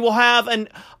Wednesday. We will have an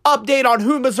update on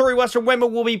who Missouri Western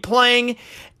women will be playing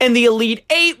in the Elite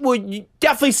Eight. Would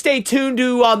definitely stay tuned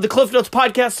to the Cliff Notes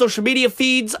podcast social media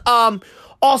feeds.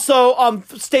 Also,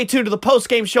 stay tuned to the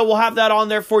post-game show. We'll have that on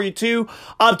there for you, too.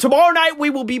 Tomorrow night, we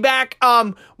will be back,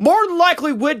 more than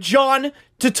likely with John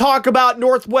to talk about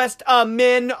Northwest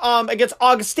men against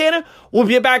Augustana. We'll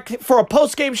be back for a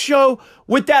post-game show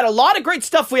with that. A lot of great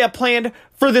stuff we have planned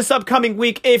for this upcoming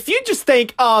week. If you just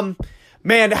think,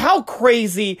 man, how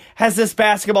crazy has this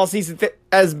basketball season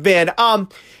has been?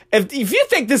 If you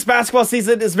think this basketball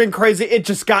season has been crazy, it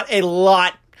just got a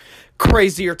lot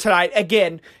crazier tonight.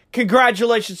 Again,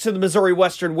 congratulations to the Missouri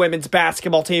Western women's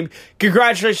basketball team.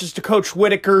 Congratulations to Coach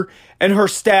Whitaker and her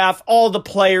staff, all the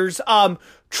players.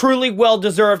 Truly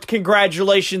well-deserved.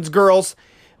 Congratulations, girls.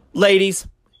 Ladies,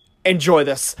 enjoy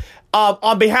this.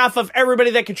 On behalf of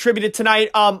everybody that contributed tonight,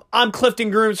 I'm Clifton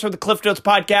Grooms from the Cliff Notes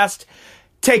podcast.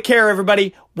 Take care,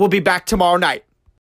 everybody. We'll be back tomorrow night.